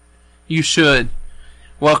 You should.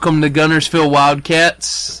 Welcome to Gunnersville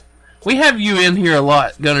Wildcats. We have you in here a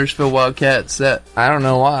lot, Gunnersville Wildcats. I don't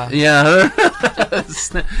know why. Yeah.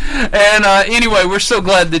 And anyway, we're so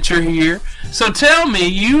glad that you're here. So tell me,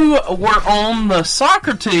 you were on the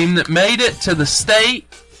soccer team that made it to the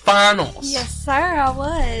state finals. Yes, sir, I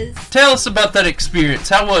was. Tell us about that experience.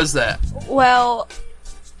 How was that? Well,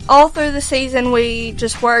 all through the season, we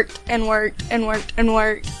just worked and worked and worked and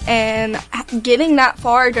worked. And getting that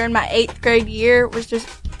far during my 8th grade year was just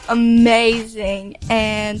amazing.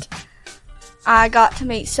 And I got to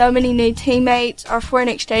meet so many new teammates. Our foreign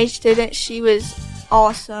exchange student, she was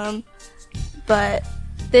awesome. But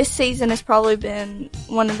this season has probably been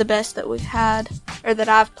one of the best that we've had, or that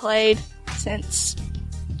I've played since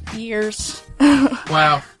years.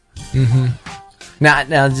 Wow. Mm-hmm.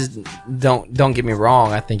 Now, just don't get me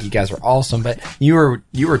wrong. I think you guys are awesome, but you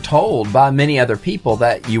were told by many other people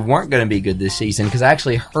that you weren't going to be good this season, because I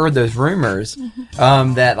actually heard those rumors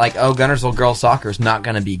that Gunnersville girls soccer is not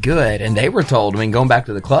going to be good, and they were told, going back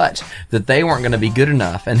to the clutch, that they weren't going to be good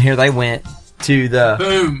enough, and here they went to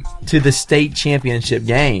the state championship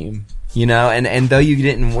game. And though you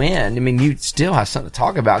didn't win, you still have something to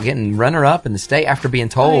talk about, getting runner-up in the state after being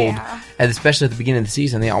told, and especially at the beginning of the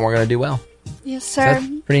season, they all weren't going to do well. Yes, sir. So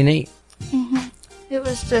that's pretty neat. Mm-hmm.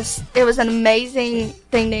 It was an amazing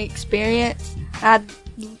thing to experience. I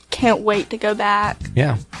can't wait to go back.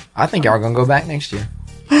 Yeah. I think y'all are going to go back next year.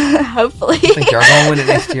 Hopefully. I think y'all are going to win it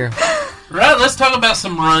next year. Right, let's talk about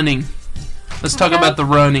some running. Let's talk about the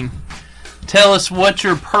running. Tell us what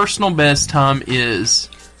your personal best time is.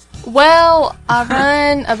 Well, I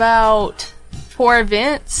run about 4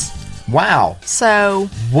 events. Wow. So.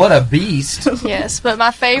 What a beast. Yes, but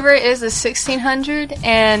my favorite is the 1600,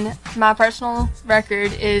 and my personal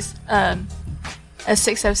record is a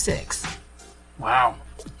 6:06. Wow.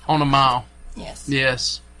 On a mile. Yes.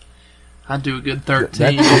 Yes. I do a good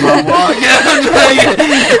 13 That- on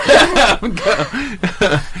my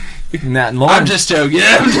walk. Now, Lauren, I'm just joking.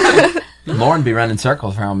 Lauren be running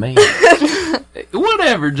circles around me.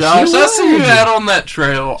 Whatever, Josh. She I see you would. out on that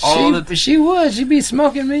trail all the She would. She'd be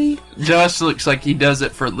smoking me. Josh looks like he does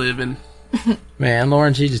it for a living. Man,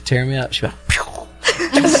 Lauren, she just tear me up. She like,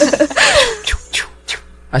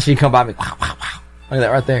 I see you come by me. Wow, wow, wow. Look at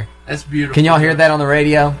that right there. That's beautiful. Can y'all hear that on the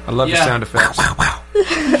radio? I love the Yeah. sound effects.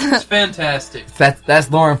 It's fantastic. That's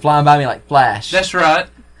Lauren flying by me like Flash. That's right.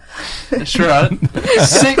 That's right.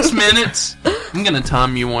 6 minutes. I'm gonna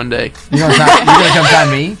time you one day. You gonna come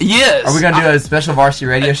time me? Yes. Are we gonna do a special varsity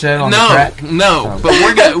radio show on the track? No, but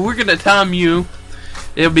we're gonna time you.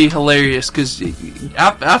 It'll be hilarious because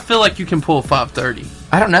I feel like you can pull 5:30.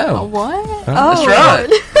 I don't know. What? That's right.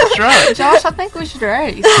 That's right. Josh, I think we should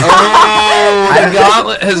race. Oh, the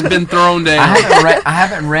gauntlet has been thrown down. I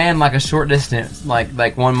haven't ran like a short distance,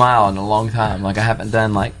 like 1 mile in a long time. Like I haven't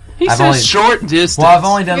done like. He says short distance. Well, I've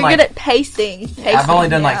only done You're like. good at pacing. I've only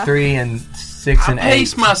done yeah. like 3 and 6 and 8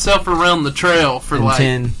 pace myself around the trail for and like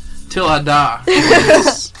 10. till I die.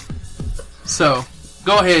 So,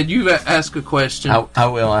 go ahead. You ask a question. I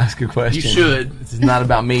will ask a question. You should. This is not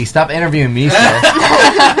about me. Stop interviewing me, sir.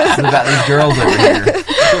 This is about these girls over here.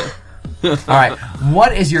 All right.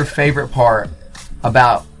 What is your favorite part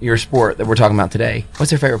about your sport that we're talking about today?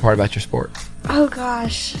 What's your favorite part about your sport? Oh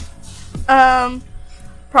gosh.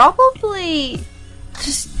 Probably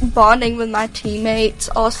just bonding with my teammates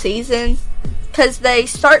all season. Because they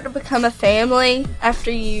start to become a family after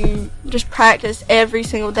you just practice every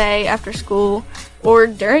single day after school or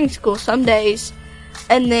during school some days.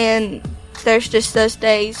 And then there's just those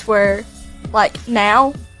days where, like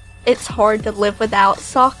now, it's hard to live without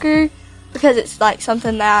soccer because it's like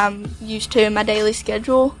something that I'm used to in my daily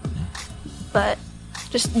schedule. But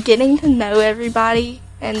just getting to know everybody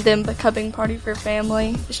and them becoming part of your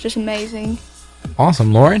family is just amazing.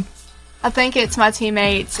 Awesome. Lauren? I think it's my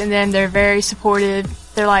teammates, and then they're very supportive.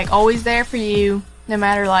 They're like always there for you, no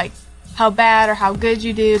matter like how bad or how good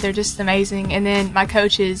you do. They're just amazing. And then my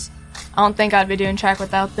coaches, I don't think I'd be doing track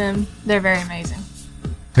without them. They're very amazing.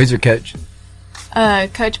 Who's your coach?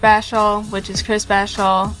 Coach Bashall, which is Chris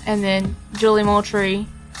Bashall, and then Julie Moultrie,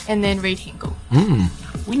 and then Reed Hinkle.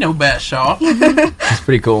 We know Bashaw. That's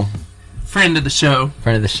pretty cool. Friend of the show.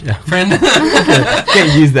 Friend of the show. Friend.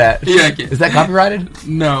 Can't use that. Yeah, I can. Is that copyrighted?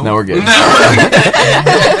 No. No, we're good.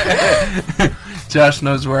 No. Josh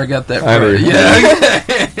knows where I got that I from.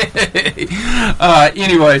 Yeah.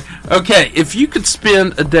 Anyway, okay. If you could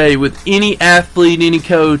spend a day with any athlete, any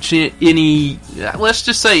coach, any, let's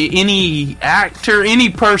just say any actor, any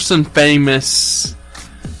person famous,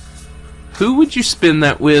 who would you spend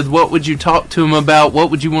that with? What would you talk to them about?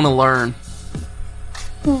 What would you want to learn?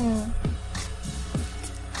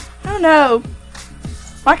 I don't know.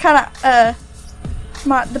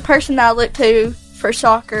 The person that I look to for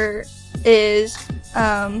soccer is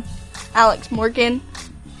Alex Morgan,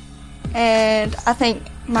 and I think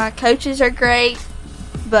my coaches are great,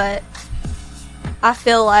 but I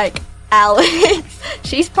feel like Alex,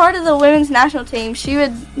 she's part of the women's national team. She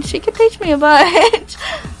could teach me a bunch,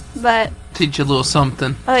 but Teach you a little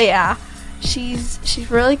something. oh yeah, she's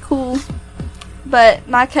really cool. But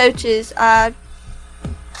my coaches,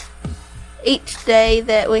 each day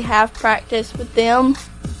that we have practice with them,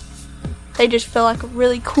 they just feel like a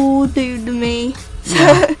really cool dude to me. So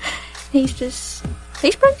Yeah. he's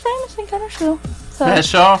pretty famous in Gunnersville. So,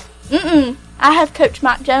 Bashaw? I have Coach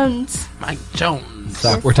Mike Jones. Mike Jones.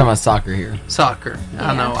 We're talking about soccer here. Soccer.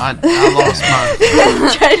 I know. I lost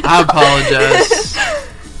mine. I apologize.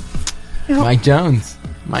 Mike Jones.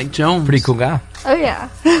 Mike Jones. Pretty cool guy. Oh yeah.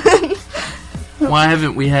 Why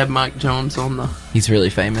haven't we had Mike Jones on the... He's really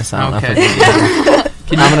famous. I don't know if I Okay. can get him.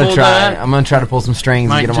 Can you I'm gonna pull try. that? I'm gonna try to pull some strings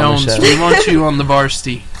Mike and get him on Jones, the we show. want you on the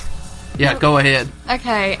varsity. Yeah, go ahead.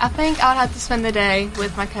 Okay, I think I would have to spend the day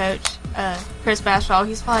with my coach, Chris Bashall.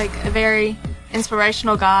 He's like a very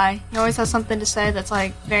inspirational guy. He always has something to say that's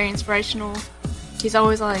like very inspirational. He's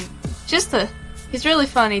always like, he's really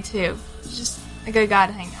funny too. He's just a good guy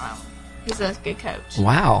to hang out with. He's a good coach.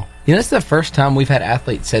 Wow. You know, it's the first time we've had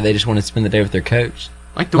athletes say they just want to spend the day with their coach.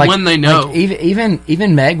 Like the one they know. Like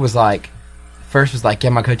even Meg was like, yeah,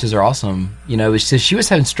 my coaches are awesome. You know, it's just, she was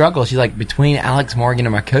having struggles. She's like, between Alex Morgan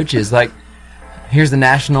and my coaches, like, here's the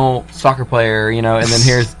national soccer player, you know, and then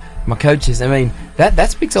here's my coaches. I mean,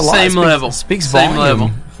 that speaks a lot. Same level. Speaks Same volume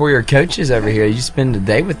level. for your coaches over here. You spend a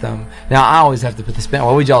day with them. Now, I always have to put the spin.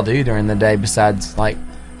 What would y'all do during the day besides, like,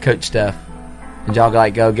 coach stuff? Did y'all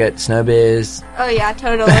like go get Snowbiz? Oh yeah,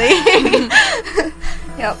 totally.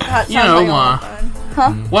 Yep. That You sounds know like a lot why? of fun.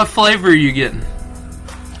 Huh? What flavor are you getting?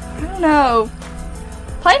 I don't know.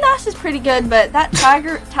 Plain Ice is pretty good, but that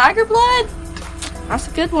Tiger Blood, that's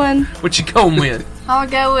a good one. What you going with? I'll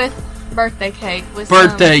go with birthday cake. With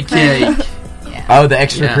Birthday some cream. cake. Oh, the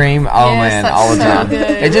extra Yeah. cream? Oh, Yes, man, that's all the so time. good.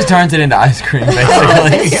 It just turns it into ice cream,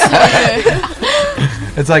 basically.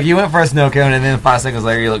 It's like you went for a snow cone, and then 5 seconds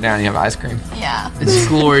later, you look down and you have ice cream. Yeah. It's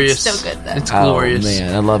glorious. Still good, though. It's glorious. Oh,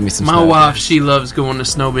 man, I love me some My snow. wife, she loves going to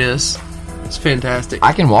Snowbiz. It's fantastic.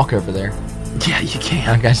 I can walk over there. Yeah, you can.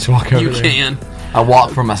 I can just walk over You there. can. I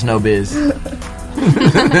walk for my Snowbiz.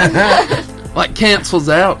 Like cancels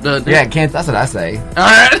out, doesn't it? Yeah, can't. That's what I say. All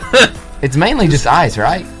right. It's mainly just ice,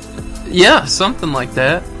 right? Yeah, something like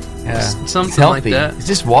that. Yeah. Something It's healthy. like that. It's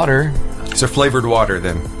just water. It's a flavored water,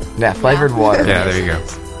 then. Yeah, flavored water. Yeah, there you go.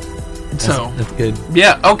 So that's good.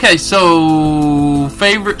 Yeah. Okay. So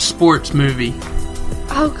favorite sports movie.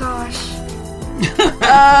 Oh gosh.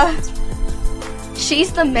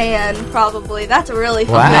 She's the Man, probably. That's a really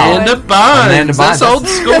fun one. Amanda Bynes. Amanda Bynes. That's old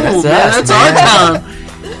school, That's man. us, That's man. our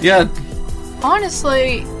time. Yeah.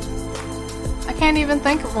 Honestly, I can't even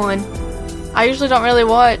think of one. I usually don't really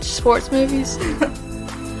watch sports movies.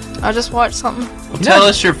 I'll just watch something. Well, tell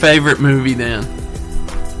us your favorite movie then.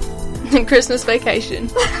 Christmas Vacation.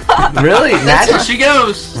 Really? That's where she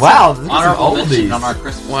goes. Wow. This is Honorable mention oldies. on our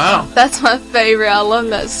Christmas. Wow. That's my favorite. I love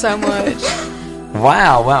that so much.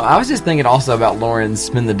 Wow. I was just thinking also about Lauren's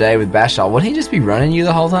Spend the Day with Bashaw. Wouldn't he just be running you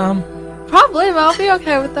the whole time? Probably, but I'll be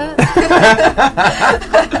okay with that.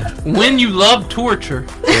 When you love torture.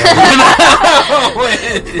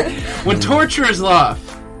 when torture is life.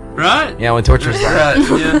 Right? Yeah, when torture is Right,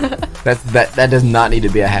 yeah. That does not need to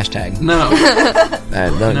be a hashtag. No.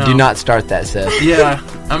 No. Do not start that, Seth. Yeah,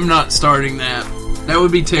 I'm not starting that. That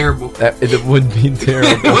would be terrible. It would be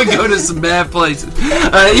terrible. It would go to some bad places.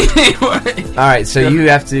 Anyway. All right, so you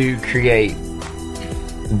have to create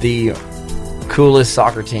the coolest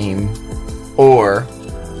soccer team or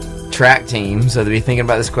track team. So to be thinking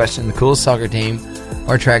about this question, the coolest soccer team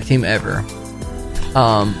or track team ever.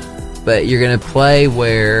 But you're gonna play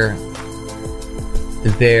where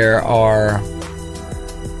there are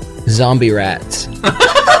zombie rats.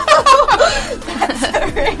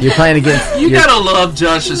 You're playing against. You gotta love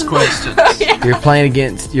Josh's questions. You're playing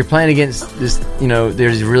against this.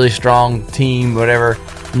 There's a really strong team, whatever,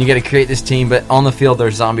 and you got to create this team. But on the field,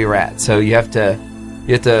 there's zombie rats, so you have to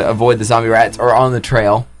avoid the zombie rats, or on the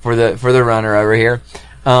trail for the runner over here.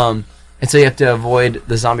 And so you have to avoid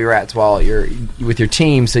the zombie rats while you're with your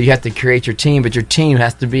team. So you have to create your team, but your team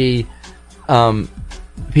has to be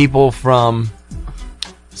people from.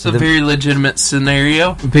 It's a very legitimate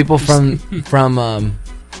scenario. People from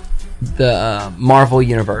the Marvel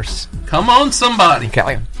universe. Come on, somebody.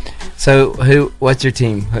 Okay. So what's your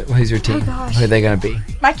team? Who's your team? Oh, gosh. Who are they going to be?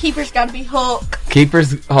 My keeper's got to be Hulk.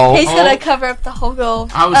 Keeper's Hulk. He's going to cover up the whole goal.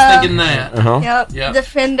 I was thinking that. Uh-huh. Yep.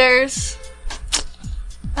 Defenders.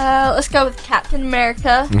 Let's go with Captain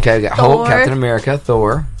America. Okay, we got Thor. Hulk, Captain America,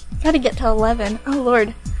 Thor. Got to get to 11. Oh,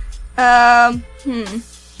 Lord.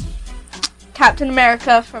 Captain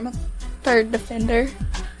America from a third defender.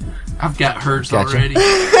 I've got hers Gotcha. already.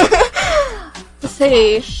 Let's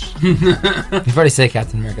see. You've already said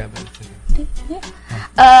Captain America.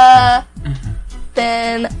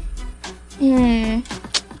 Then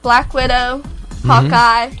Black Widow,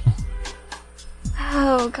 Hawkeye.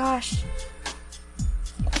 Oh gosh.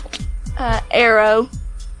 Arrow.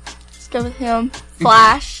 Let's go with him.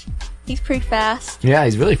 Flash. He's pretty fast. Yeah,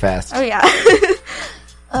 he's really fast. Oh yeah.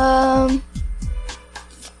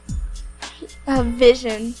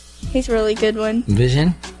 Vision. He's a really good one.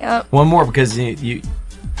 Vision? Yep. One more because you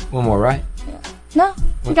one more, right? No,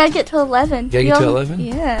 you gotta get to 11. You gotta get to 11?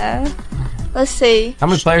 Yeah. Let's see. How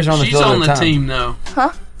many players are on the She's field on at the a time? team, though.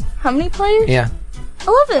 Huh? How many players? Yeah.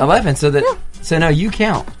 11. 11, so no, you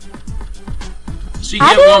count. So you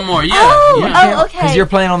get one more. Yeah. Oh, yeah. oh, okay. Because you're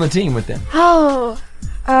playing on the team with them. Oh.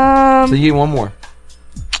 So you get one more.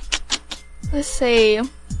 Let's see.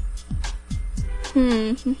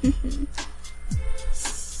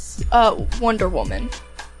 Wonder Woman.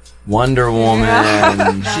 Wonder Woman.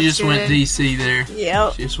 Yeah. She just went DC there.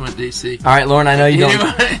 Yep. She just went DC. All right, Lauren, I know you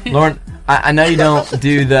don't. Anyway. Lauren, I know you don't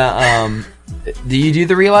do the. Do you do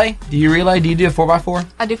the relay? Do you relay? Do you do a 4x4?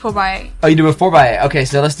 I do 4x8. Oh, you do a 4x8. Okay,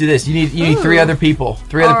 so let's do this. You need three other people.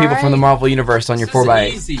 Three other people from the Marvel Universe on your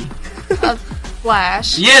 4x8. Easy.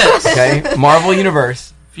 Flash. Yes. Okay, Marvel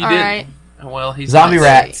Universe. If you All did. right. Well, he's Zombie not-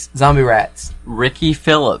 rats. Zombie rats. Ricky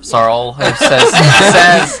Phillips, our old host,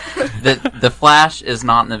 says that the Flash is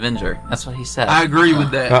not an Avenger. That's what he said. I agree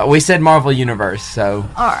with that. We said Marvel Universe, so.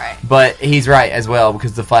 Alright. But he's right as well,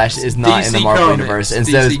 because the Flash is not in the DC Marvel Comics. Universe, and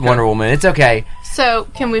DC so is Wonder Woman. It's okay. So,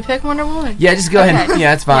 can we pick Wonder Woman? Yeah, just go ahead.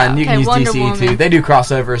 Yeah, it's fine. You can use Wonder DC Woman. too. They do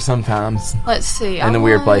crossovers sometimes. Let's see. In the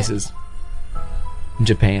weird places. In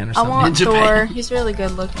Japan or I something. want Thor. He's really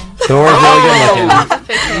good looking. Thor's really good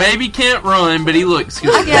looking. Maybe can't run, but he looks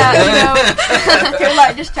good. Yeah, He'll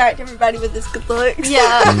like distract everybody with his good looks.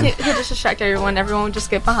 Yeah, he'll just distract everyone. Everyone will just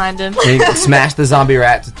get behind him. He smash the zombie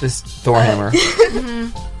rats with this Thor hammer.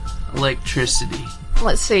 Electricity.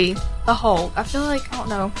 Let's see. The Hulk. I feel like, I don't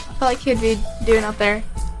know. I feel like he'd be doing out there.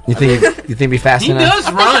 You think he'd be fast He enough?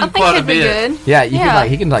 does run quite a he'd be bit. good. Yeah,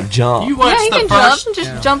 he can like jump. You watch he the can first. jump and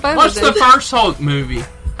just jump over Watch the them. first Hulk movie.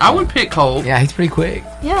 I would pick Hulk. Yeah, he's pretty quick.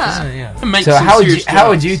 Yeah. And make So some how would serious how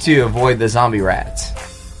would jumps. you two avoid the zombie rats?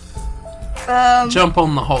 Jump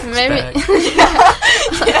on the Hulk's Maybe. back.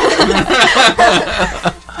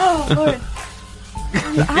 Oh Lord.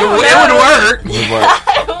 It would work. It would work.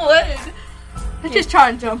 I would. I just try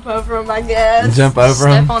and jump over them, I guess. Jump over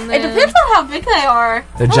them. It depends on how big they are.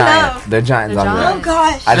 They're Who giant. knows? They're giant zombie Oh rats.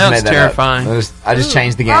 gosh. I just Sounds made that terrifying. up. I just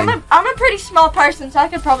changed the game. I'm a pretty small person, so I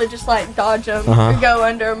could probably just like dodge them Uh-huh. or go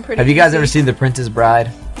under them pretty Have you guys easy. ever seen The Princess Bride?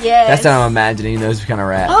 Yes. That's what I'm imagining. Those kind of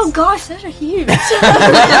rats. Oh gosh, those are huge.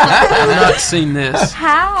 I've not seen this.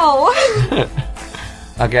 How?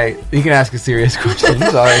 Okay, you can ask a serious question.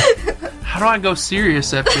 Sorry. How do I go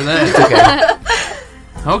serious after that?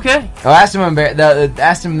 Okay. Oh, ask him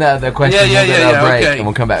ask him the question. Yeah, break, okay. and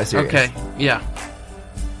we'll come back to serious. Okay, yeah.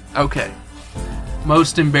 Okay.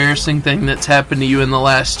 Most embarrassing thing that's happened to you in the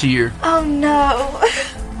last year. Oh no.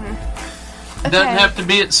 Doesn't have to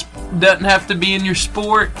be doesn't have to be in your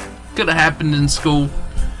sport. Could have happened in school.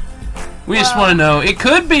 We just want to know. It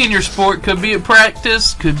could be in your sport. Could be at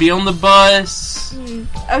practice. Could be on the bus.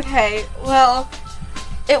 Okay, well,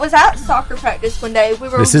 it was at soccer practice one day. We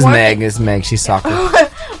were This is warming- Meg. This is Meg. She's soccer.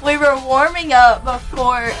 We were warming up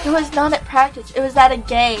before. It was not at practice. It was at a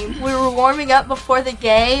game. We were warming up before the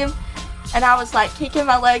game, and I was like kicking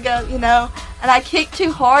my leg up, and I kicked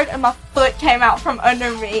too hard, and my foot came out from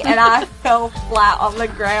under me, and I fell flat on the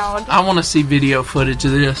ground. I want to see video footage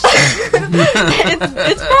of this.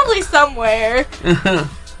 It's probably somewhere.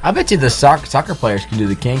 I bet you the soccer players can do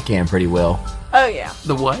the can pretty well. Oh yeah.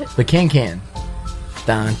 The what? The can.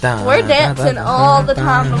 Dun, dun, We're dun, dancing dun, all the dun,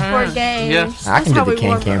 time dun. before games. Yeah. I can That's do how the we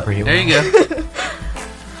warm can up. pretty well. There you go.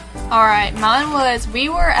 Alright, mine was, we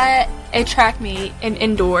were at a track meet in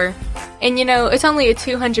indoor. And it's only a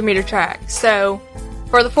 200 meter track. So,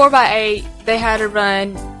 for the 4x8, they had to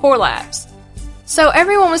run 4 laps. So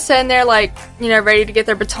everyone was sitting there ready to get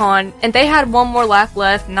their baton. And they had one more lap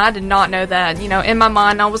left, and I did not know that. In my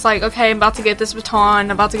mind, I was like, okay, I'm about to get this baton.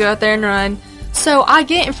 I'm about to go out there and run. So I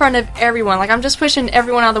get in front of everyone. I'm just pushing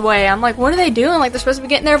everyone out of the way. I'm like, what are they doing? They're supposed to be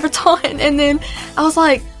getting their baton. And then I was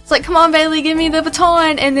like, come on, Bailey, give me the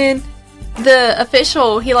baton. And then the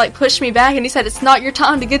official, he pushed me back and he said, it's not your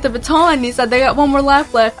time to get the baton. And he said, they got one more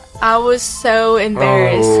lap left. I was so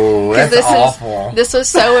embarrassed. Oh, 'Cause that's awful. This was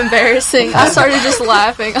so embarrassing. I started just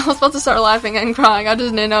laughing. I was about to start laughing and crying. I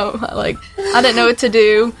just didn't know, I didn't know what to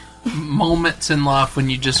do. Moments in life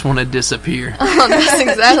when you just want to disappear. That's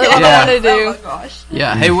exactly what I want to do. Oh my gosh.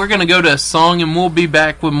 Yeah. Hey, we're gonna go to a song and we'll be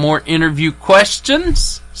back with more interview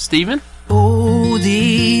questions. Steven? Oh,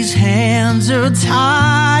 these hands are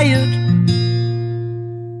tired.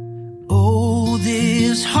 Oh,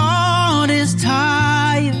 this heart is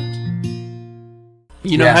tired.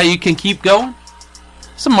 You know how you can keep going?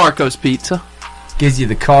 Some Marco's Pizza. Gives you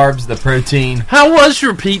the carbs, the protein. How was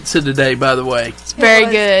your pizza today, by the way? It's very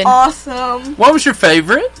good. Awesome. What was your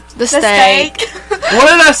favorite? The steak.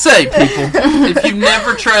 What did I say, people? If you've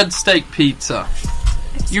never tried steak pizza,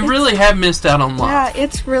 you really have missed out on life. Yeah,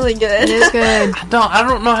 it's really good. It is good. I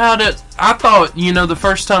don't know how to. I thought, the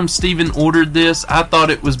first time Steven ordered this, I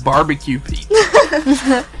thought it was barbecue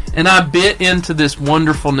pizza. And I bit into this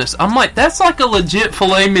wonderfulness. I'm like, that's like a legit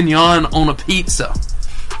filet mignon on a pizza.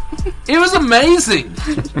 It was amazing.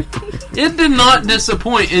 It did not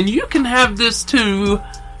disappoint. And you can have this too.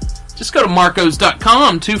 Just go to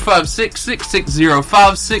marcos.com,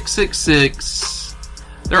 256-660-5666.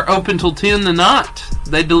 They're open till 10 tonight.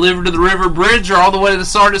 They deliver to the River Bridge or all the way to the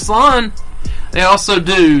Sardis line. They also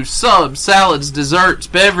do subs, salads, desserts,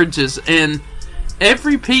 beverages, and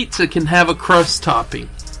every pizza can have a crust topping.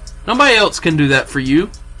 Nobody else can do that for you.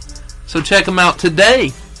 So check them out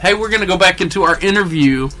today. Hey, we're going to go back into our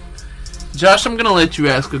interview. Josh, I'm going to let you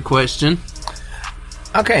ask a question.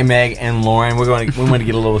 Okay, Meg and Lauren, we want to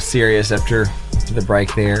get a little serious after the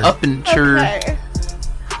break there. Up and sure. Okay.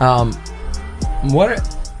 What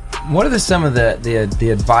are some of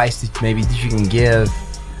the advice that maybe that you can give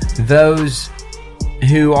those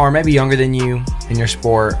who are maybe younger than you in your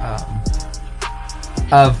sport,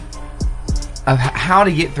 of how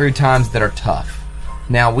to get through times that are tough?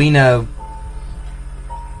 Now we know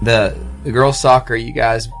the girls' soccer, you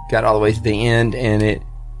guys got all the way to the end, and it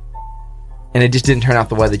just didn't turn out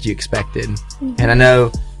the way that you expected. Mm-hmm. And I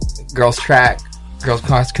know girls' track, girls'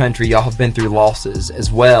 cross country, y'all have been through losses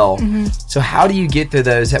as well. Mm-hmm. So how do you get through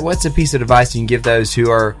those? What's a piece of advice you can give those who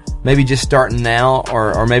are maybe just starting now,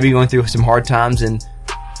 or maybe going through some hard times in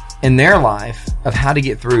their life, of how to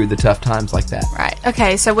get through the tough times like that? Right.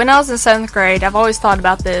 Okay, so when I was in 7th grade, I've always thought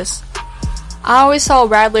about this. I always saw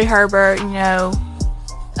Bradley Herbert,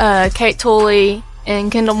 Kate Tooley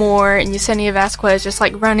and Kendall Moore and Yesenia Vasquez just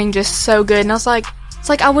like running just so good, and I was like,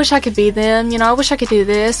 I wish I could be them, I wish I could do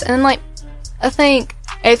this. And then I think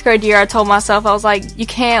 8th grade year I told myself, I was like, you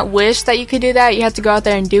can't wish that you could do that, you have to go out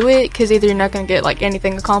there and do it, because either you're not going to get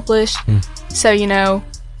anything accomplished. So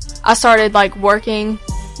I started working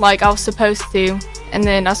like I was supposed to, and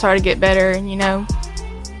then I started to get better, and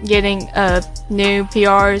getting new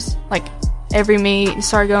PRs every meet, and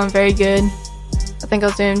started going very good. I think I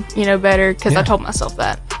was doing better because I told myself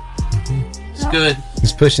that. It's good.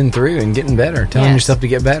 It's pushing through and getting better, telling yourself to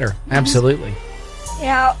get better. Absolutely.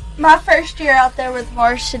 Yeah, my first year out there with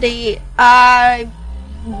varsity, I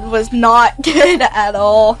was not good at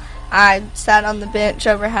all. I sat on the bench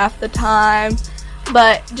over half the time,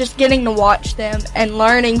 but just getting to watch them and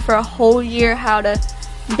learning for a whole year how to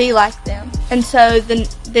be like them. And so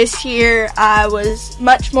this year I was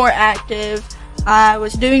much more active. I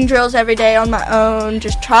was doing drills every day on my own,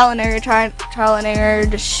 just trial and error,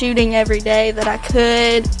 just shooting every day that I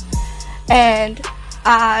could. And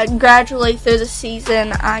gradually through the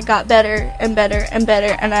season, I got better and better and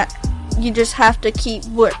better. And you just have to keep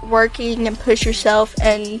working and push yourself.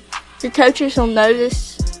 And your coaches will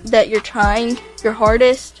notice that you're trying your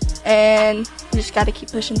hardest, and you just got to keep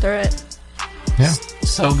pushing through it. Yeah.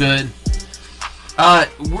 So good.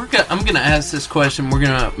 I'm gonna ask this question. We're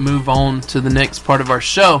gonna move on to the next part of our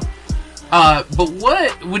show. But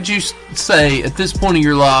what would you say at this point of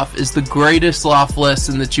your life is the greatest life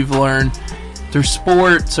lesson that you've learned through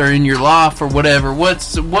sports or in your life or whatever?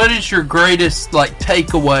 What is your greatest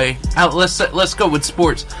takeaway? Let's go with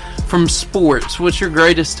sports. From sports, what's your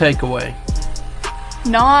greatest takeaway?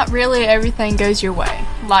 Not really everything goes your way.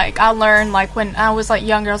 I learned when I was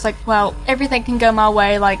younger, I was well, everything can go my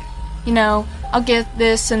way. I'll get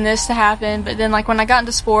this and this to happen, but then when I got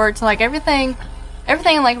into sports, everything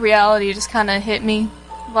in reality just kind of hit me.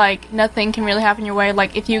 Nothing can really happen your way.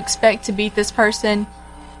 If you expect to beat this person,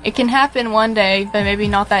 it can happen one day, but maybe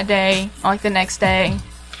not that day, or the next day,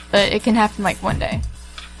 but it can happen one day.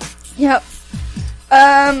 Yep.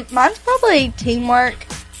 Mine's probably teamwork.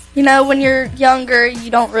 When you're younger, you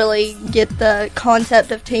don't really get the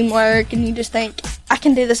concept of teamwork, and you just think, I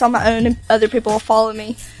can do this on my own and other people will follow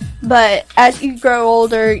me. But as you grow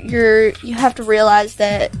older, you have to realize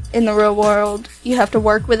that in the real world, you have to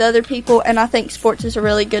work with other people, and I think sports is a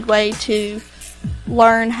really good way to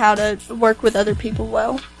learn how to work with other people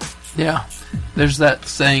well. Yeah. There's that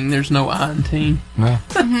saying, there's no I in team. No.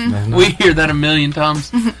 Mm-hmm. We hear that a million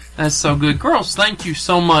times. That's so good. Girls, thank you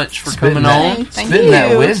so much for coming on. Spitting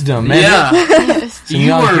that wisdom, man. Yeah. Some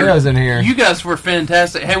young heroes in here. You guys were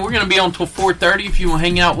fantastic. Hey, we're going to be on till 4:30 if you want to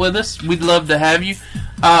hang out with us. We'd love to have you.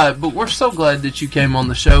 But we're so glad that you came on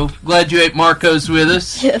the show. Glad you ate Marco's with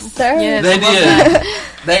us. Yes, sir. Yes, they did.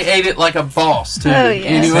 They ate it like a boss, too. Oh, yeah.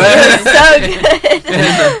 Anyway. So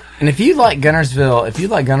good. And if you like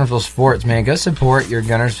Guntersville sports, man, go support your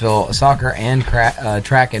Guntersville soccer and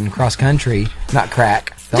track and cross country. Not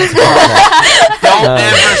crack. Don't support crack. Don't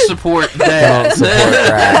ever support that. Don't support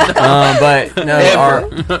crack. But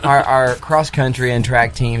no, our cross country and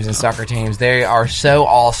track teams and soccer teams, they are so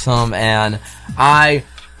awesome. And I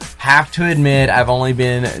have to admit, I've only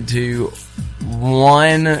been to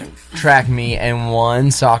one track meet and one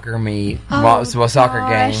soccer meet, soccer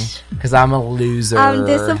game, because I'm a loser. I'm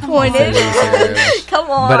disappointed. Come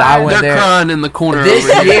on. But I went They're there crying in the corner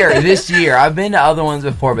this year. I've been to other ones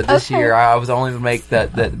before, but this year I was only to make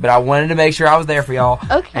that. But I wanted to make sure I was there for y'all.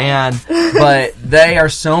 Okay. But they are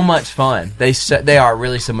so much fun. They are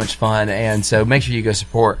really so much fun, and so make sure you go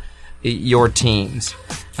support your teams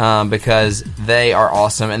because they are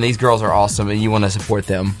awesome, and these girls are awesome, and you want to support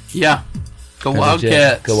them. Yeah. Go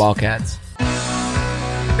Wildcats. Go Wildcats.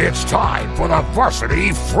 It's time for the Varsity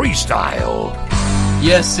Freestyle.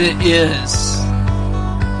 Yes, it is.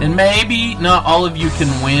 And maybe not all of you can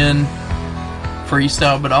win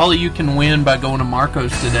freestyle, but all of you can win by going to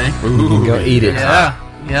Marco's today. You can go eat it. Yeah.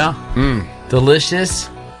 Delicious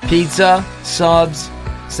pizza, subs,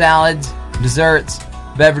 salads, desserts,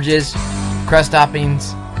 beverages, crust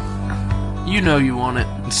toppings. You know you want it.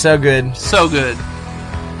 It's so good. So good.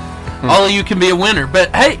 All of you can be a winner.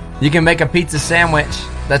 But hey, you can make a pizza sandwich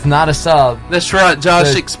that's not a sub. That's right.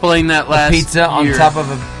 Josh explained that last pizza year. on top of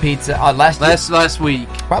a pizza. Last week.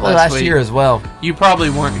 Probably last week. year as well. You probably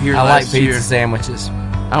weren't here I last like year. pizza sandwiches.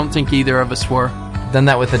 I don't think either of us were. Done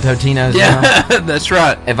that with the Totino's. Yeah, that's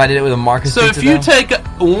right. If I did it with a Marcus So pizza, if you though, take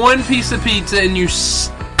one piece of pizza and you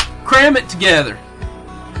cram it together,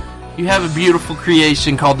 you have a beautiful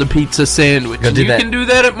creation called the pizza sandwich. Go And do you that. can do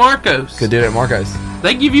that at Marco's. Could do it at Marco's.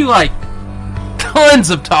 They give you like tons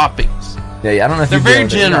of toppings. Yeah, I don't know if They're you very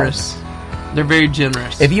do it, but, generous. They're very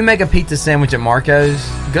generous. If you make a pizza sandwich at Marco's,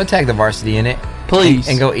 go tag the Varsity in it, please,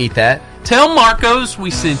 and go eat that. Tell Marco's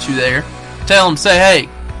we sent you there. Tell them, say, hey,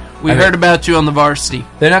 we heard about you on the Varsity.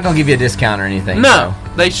 They're not going to give you a discount or anything. No,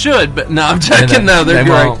 they should, but no, I'm joking. They don't. No, they're They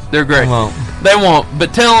great. won't. They're great. They won't. They won't.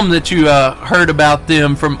 But tell them that you heard about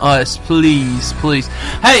them from us, please, please.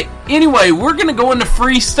 Hey, anyway, we're going to go into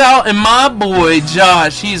freestyle, and my boy,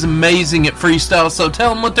 Josh, he's amazing at freestyle, so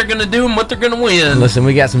tell them what they're going to do and what they're going to win. Listen,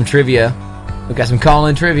 we got some trivia. We got some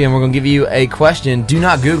call-in trivia, and we're going to give you a question. Do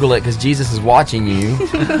not Google it, because Jesus is watching you.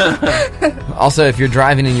 Also, if you're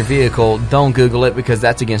driving in your vehicle, don't Google it, because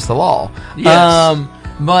that's against the law. Yes.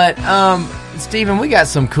 But Stephen, we got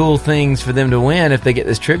some cool things for them to win if they get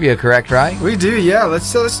this trivia correct, right? We do, yeah.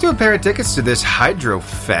 Let's do a pair of tickets to this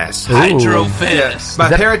Hydrofest. Hydrofest. Yeah.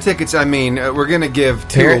 By pair of tickets, I mean we're going to give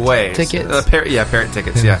two Parrot away. tickets? Parrot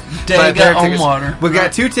tickets, yeah. Dang, Pair of on tickets. water. We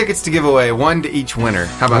got 2 tickets to give away, 1 to each winner.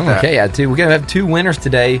 How about that? Okay, yeah, we're going to have 2 winners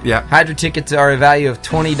today. Yeah. Hydro tickets are a value of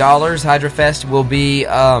 $20. Hydrofest will be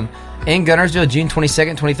in Gunnersville June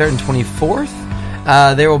 22nd, 23rd, and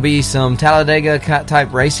 24th. There will be some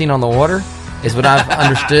Talladega-type racing on the water, is what I've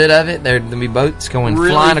understood of it. There will be boats going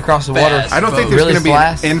Really flying across the water. I don't think there's really going to be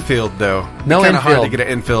fast. an infield, though. No It's kind of hard to infield. get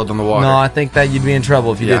an infield on the water. No, I think that you'd be in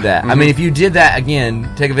trouble if you Yeah. did that. I Mhm. mean, if you did that, again,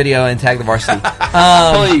 take a video and tag the Varsity.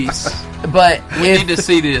 Please. But We need to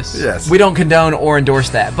see this. we don't condone or endorse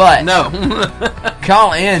that. But No.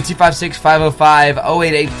 call in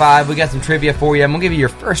 256-505-0885. We got some trivia for you. I'm going to give you your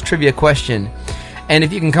first trivia question. And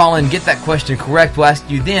if you can call in and get that question correct, we'll ask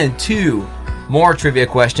you then 2 more trivia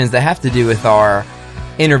questions that have to do with our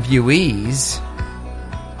interviewees.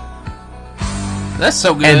 That's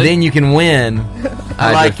so good. And then you can win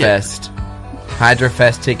I like it.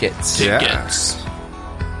 Hydrofest tickets. Tickets.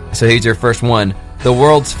 So here's your first one. The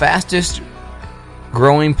world's fastest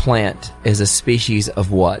growing plant is a species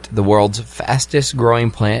of what? The world's fastest growing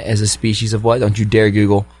plant is a species of what? Don't you dare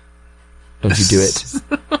Google. Don't you do it.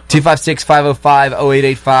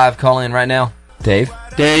 256-505-0885. Call in right now. Dave?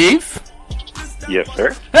 Dave? Yes,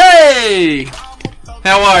 sir. Hey!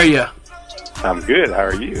 How are you? I'm good. How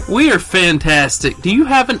are you? We are fantastic. Do you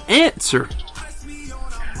have an answer?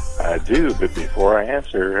 I do, but before I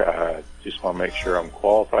answer, I just want to make sure I'm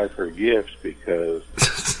qualified for gifts because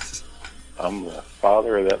I'm the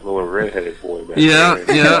father of that little redheaded boy back there.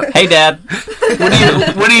 Yeah. Hey, Dad.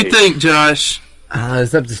 What do you think, Josh?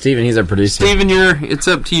 It's up to Steven. He's our producer. Steven, it's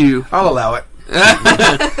up to you. I'll allow it.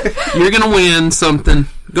 You're going to win something.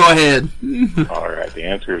 Go ahead. All right, the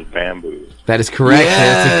answer is bamboo. That is correct.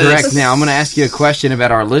 Yes. That's correct. Now, I'm going to ask you a question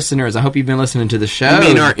about our listeners. I hope you've been listening to the show. I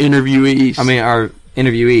mean our interviewees. I mean our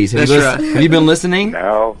interviewees. Have, That's you, right. Have you been listening?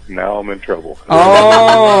 Now I'm in trouble.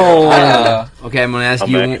 Oh! Okay, I'm going to ask I'm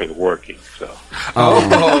you. actually working, so.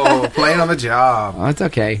 Oh, playing on the job. Oh, it's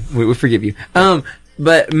okay. We forgive you.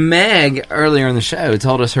 But Meg, earlier in the show,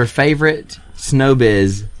 told us her favorite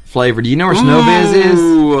Snowbiz flavor. Do you know where Snowbiz is?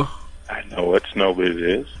 I know what Snowbiz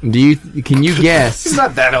is. Can you guess? He's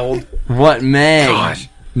not that old. What Meg's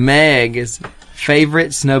favorite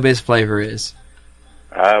Snowbiz flavor is?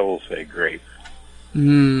 I will say grape.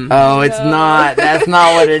 Oh, it's not. That's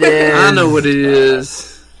not what it is. I know what it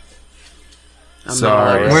is.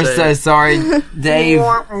 Sorry. We're so sorry, Dave.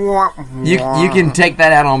 You can take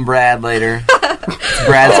that out on Brad later. It's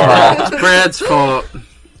Brad's fault. It's Brad's fault.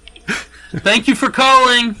 Thank you for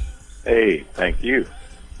calling. Hey, thank you.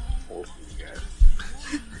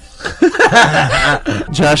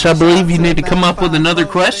 Josh, I believe you need to come up with another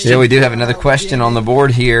question. Yeah, we do have another question on the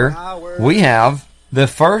board here. We have the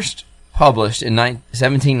first published in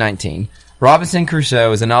 1719. Robinson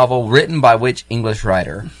Crusoe is a novel written by which English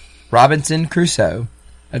writer? Robinson Crusoe,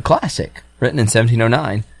 a classic written in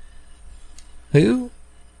 1709. Who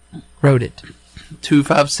wrote it?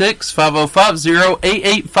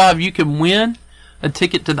 256-505-0885. You can win a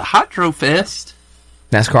ticket to the Hydrofest.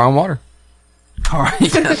 NASCAR on water. All right.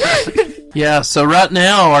 Yeah, so right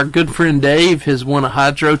now, our good friend Dave has won a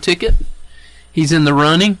Hydro ticket. He's in the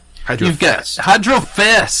running. You've got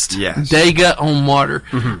Hydrofest. Yes. Dega on water.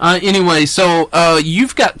 Anyway, so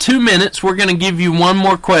you've got 2 minutes. We're going to give you one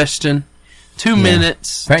more question. 2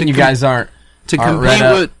 minutes. Apparently you guys aren't compete read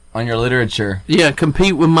up with on your literature. Yeah,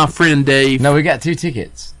 compete with my friend Dave. No, we got 2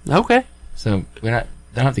 tickets. Okay. So we don't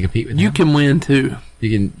have to compete with you. them. Can win too.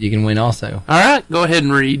 You can win also. All right, go ahead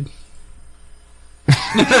and read.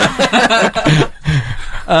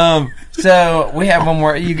 So we have one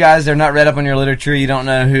more. You guys are not read up on your literature. You don't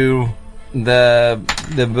know who the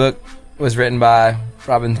book was written by.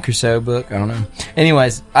 Robinson Crusoe book. I don't know.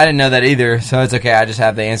 Anyways, I didn't know that either, so it's okay. I just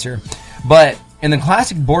have the answer. But in the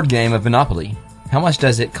classic board game of Monopoly, how much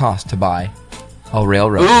does it cost to buy a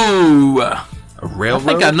railroad? Ooh, a railroad. I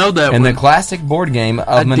think I know that in one. the classic board game of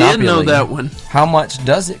I Monopoly, did know that one. How much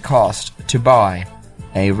does it cost to buy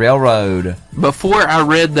a railroad? Before I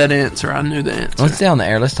read that answer, I knew the answer. Let's stay on the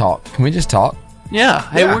air. Let's talk. Can we just talk? Yeah.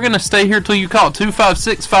 Hey, we're going to stay here till you call.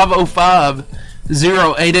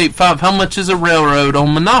 256-505-0885. How much is a railroad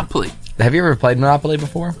on Monopoly? Have you ever played Monopoly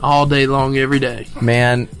before? All day long, every day.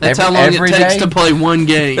 Man, that's how long it takes to play one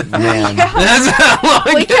game. Man. That's how long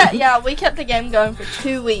we kept the game going for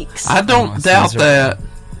 2 weeks. I don't doubt that.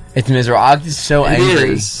 It's miserable. I get so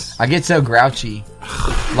angry. is. I get so grouchy.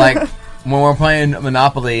 Like, when we're playing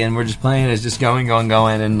Monopoly and we're just playing, it's just going,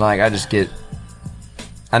 and like, I just get...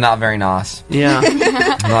 I'm not very nice. Yeah.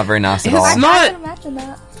 I'm not very nice at all. It's not... I can imagine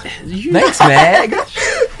that. Thanks, Meg.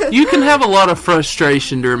 You can have a lot of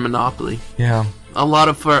frustration during Monopoly. Yeah. A lot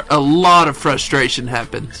of frustration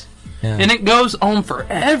happens. Yeah. And it goes on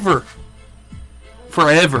forever.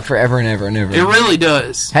 Forever and ever and ever. It really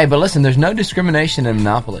does. Hey, but listen, there's no discrimination in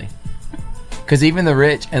Monopoly. Because even the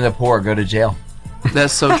rich and the poor go to jail.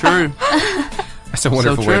 That's so true. That's a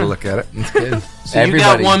wonderful way to look at it. It's good. So you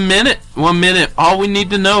got 1 minute. 1 minute. All we need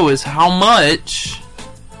to know is how much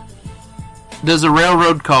does a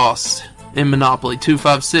railroad cost in Monopoly?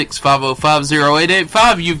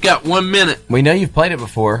 256-505-0885. You've got 1 minute. We know you've played it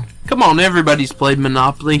before. Come on, everybody's played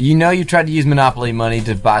Monopoly. You know you tried to use Monopoly money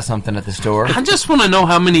to buy something at the store. I just want to know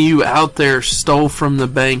how many of you out there stole from the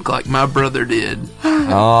bank like my brother did.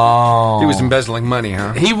 Oh. He was embezzling money,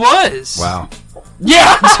 huh? He was. Wow.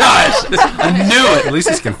 Yeah, Josh. I knew it. At least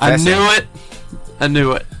he's confessing. I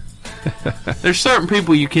knew it. There's certain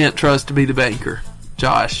people you can't trust to be the banker,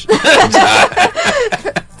 Josh.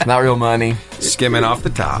 Not real money. Skimming off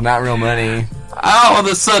the top. Not real money. I all of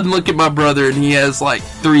a sudden look at my brother and he has like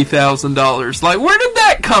 $3,000. Like, where did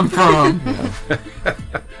that come from?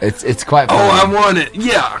 It's quite funny. Oh, I want it.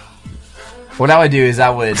 Yeah. What I would do is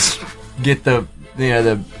I would get the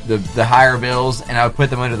higher bills and I would put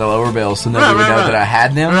them under the lower bills so nobody would know that I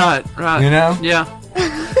had them. Right. You know? Yeah.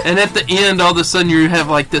 And at the end, all of a sudden, you have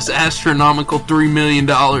like this astronomical $3 million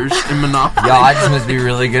in Monopoly. Y'all, I just must be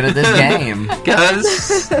really good at this game.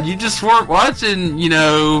 Because you just weren't watching,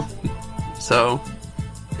 So,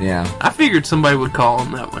 yeah. I figured somebody would call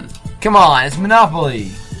on that one. Come on, it's Monopoly.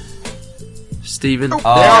 Steven. Oh,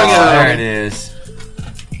 there we go. There it is.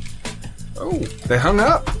 Oh, they hung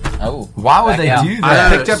up. Oh. Why would they do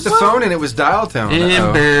that? I picked up the phone and it was dial tone.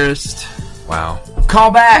 Embarrassed. Wow. Call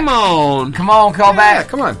back. Come on, call back.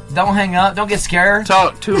 Come on. Don't hang up. Don't get scared.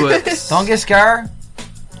 Talk to us. Don't get scared.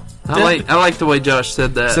 I like the way Josh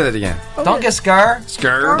said that. Say it again. Don't get scared.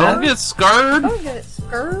 Scared. Don't get scared. Don't get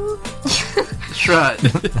scared. That's right.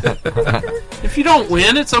 If you don't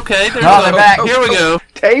win, it's okay. They're back. Here we go.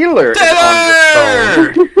 Taylor.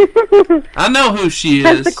 I know who she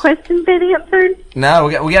Has is. the question been answered? No,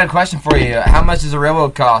 we got a question for you. How much does a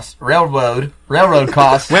railroad cost? Railroad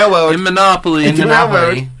cost. Railroad. In Monopoly. In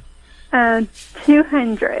Monopoly.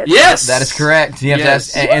 200. Yes. That is correct. You have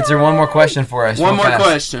to answer one more question for us. One more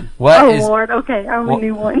question. Lord. Okay, I only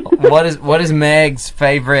knew one. What is Meg's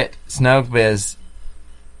favorite snow biz?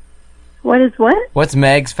 What is what? What's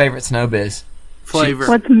Meg's favorite snow biz? Flavor.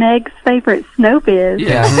 What's Meg's favorite snow biz?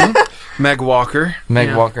 Yeah. Meg Walker.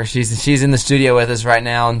 Meg Walker. She's in the studio with us right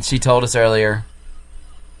now, and she told us earlier.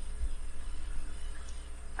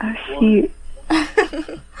 Oh, shoot.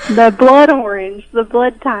 The blood orange. The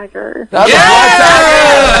blood tiger. Oh, the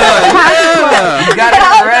blood tiger! You got it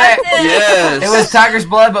correct. Yes. It was tiger's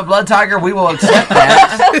blood, but blood tiger, we will accept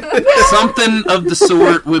that. Something of the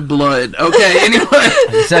sort with blood. Okay, anyway.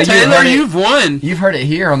 So Taylor, you've won. You've heard it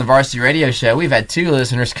here on the Varsity Radio Show. We've had 2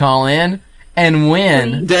 listeners call in and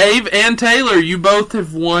win. Dave and Taylor, you both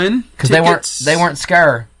have won. Because they weren't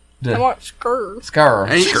scared. I want scared.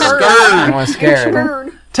 Scare. Ain't scared. scared. I want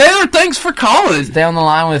scared. Taylor, thanks for calling. Stay on the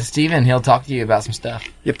line with Steven. He'll talk to you about some stuff.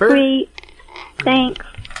 Yipper. Sweet. Thanks.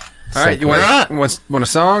 All right, you want a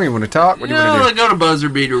song? You want to talk? What do you want to do? Go to Buzzer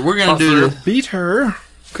Beater. We're going to do the Beat Her.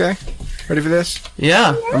 Okay. Ready for this?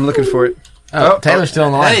 Yeah. I'm looking for it. Taylor's still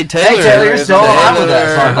on the line. Hey, Taylor. You're still on the line with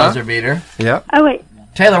us on Buzzer Beater. Yep. Oh, wait.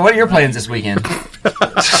 Taylor, what are your plans this weekend? Oh,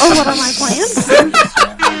 what are my plans?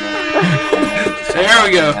 There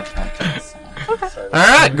we go. All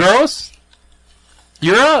right, girls.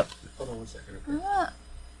 You're up.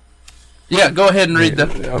 Yeah, go ahead and read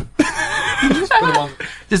the...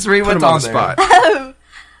 Just read what's on there.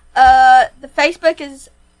 The Facebook is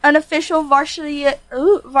Unofficial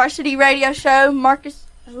Varsity Radio Show, Marco's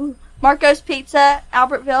Pizza,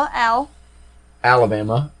 Albertville,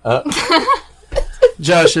 Alabama.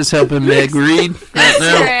 Josh is helping Meg read right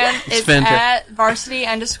now. Instagram is at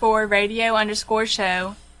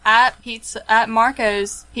varsity_radio_show at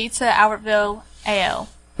Marco's Pizza, Albertville, AL.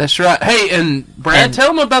 That's right. Hey, and Brad, tell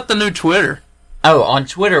them about the new Twitter. Oh, on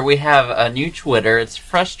Twitter, we have a new Twitter. It's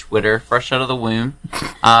fresh Twitter, fresh out of the womb.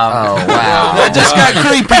 Wow. That just got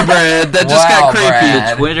creepy, Brad. That just got creepy.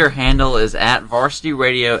 The Twitter handle is at Varsity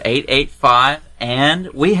Radio 885,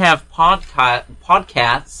 and we have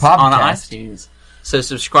podcasts on iTunes. So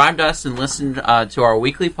subscribe to us and listen to our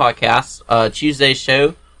weekly podcast. Tuesday's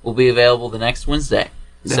show will be available the next Wednesday.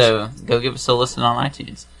 So go give us a listen on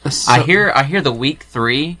iTunes. I hear the week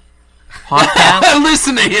 3 podcast.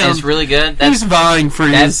 Listen to him. It's really good. He's vying for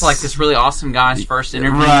his... That's like this really awesome guy's first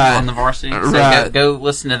interview on the Varsity. So go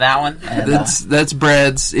listen to that one. And, that's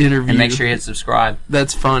Brad's interview. And make sure you hit subscribe.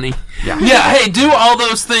 That's funny. Yeah, hey, do all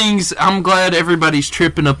those things. I'm glad everybody's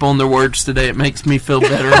tripping up on their words today. It makes me feel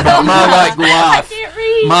better about my life. I can't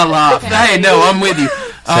read. My life. Hey, no, I'm with you.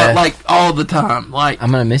 Like all the time. Like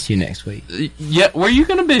I'm gonna miss you next week. Yeah, where are you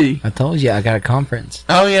gonna be? I told you I got a conference.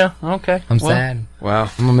 Oh yeah, okay. I'm sad. Wow,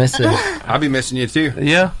 I'm gonna miss it. I'll be missing you too.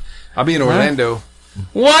 Yeah, I'll be in Orlando.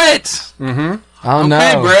 What? Mm-hmm. Oh no.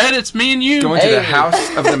 Okay, Brad, it's me and you. Going to the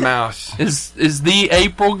House of the Mouse. Is the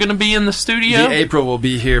April gonna be in the studio? The April will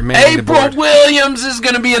be here. Manning the April board. Williams is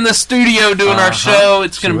gonna be in the studio doing our show.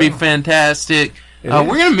 It's gonna be fantastic. We're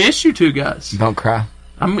gonna miss you two guys. Don't cry.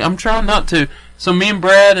 I'm trying not to. So me and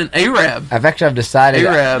Brad and Arab. I've decided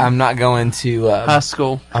Arab. I'm not going to high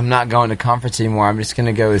school. I'm not going to conference anymore. I'm just going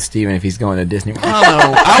to go with Steven if he's going to Disney World.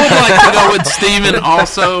 I would like to go with Steven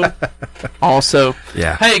also.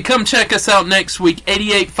 Yeah. Hey, come check us out next week.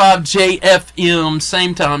 88.5 JFM,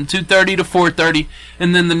 same time, 2:30 to 4:30.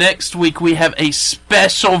 And then the next week we have a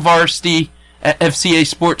special varsity at FCA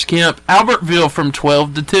Sports Camp, Albertville, from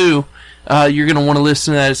 12 to 2. You're going to want to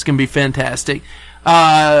listen to that. It's going to be fantastic.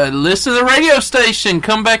 Listen to the radio station.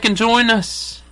 Come back and join us.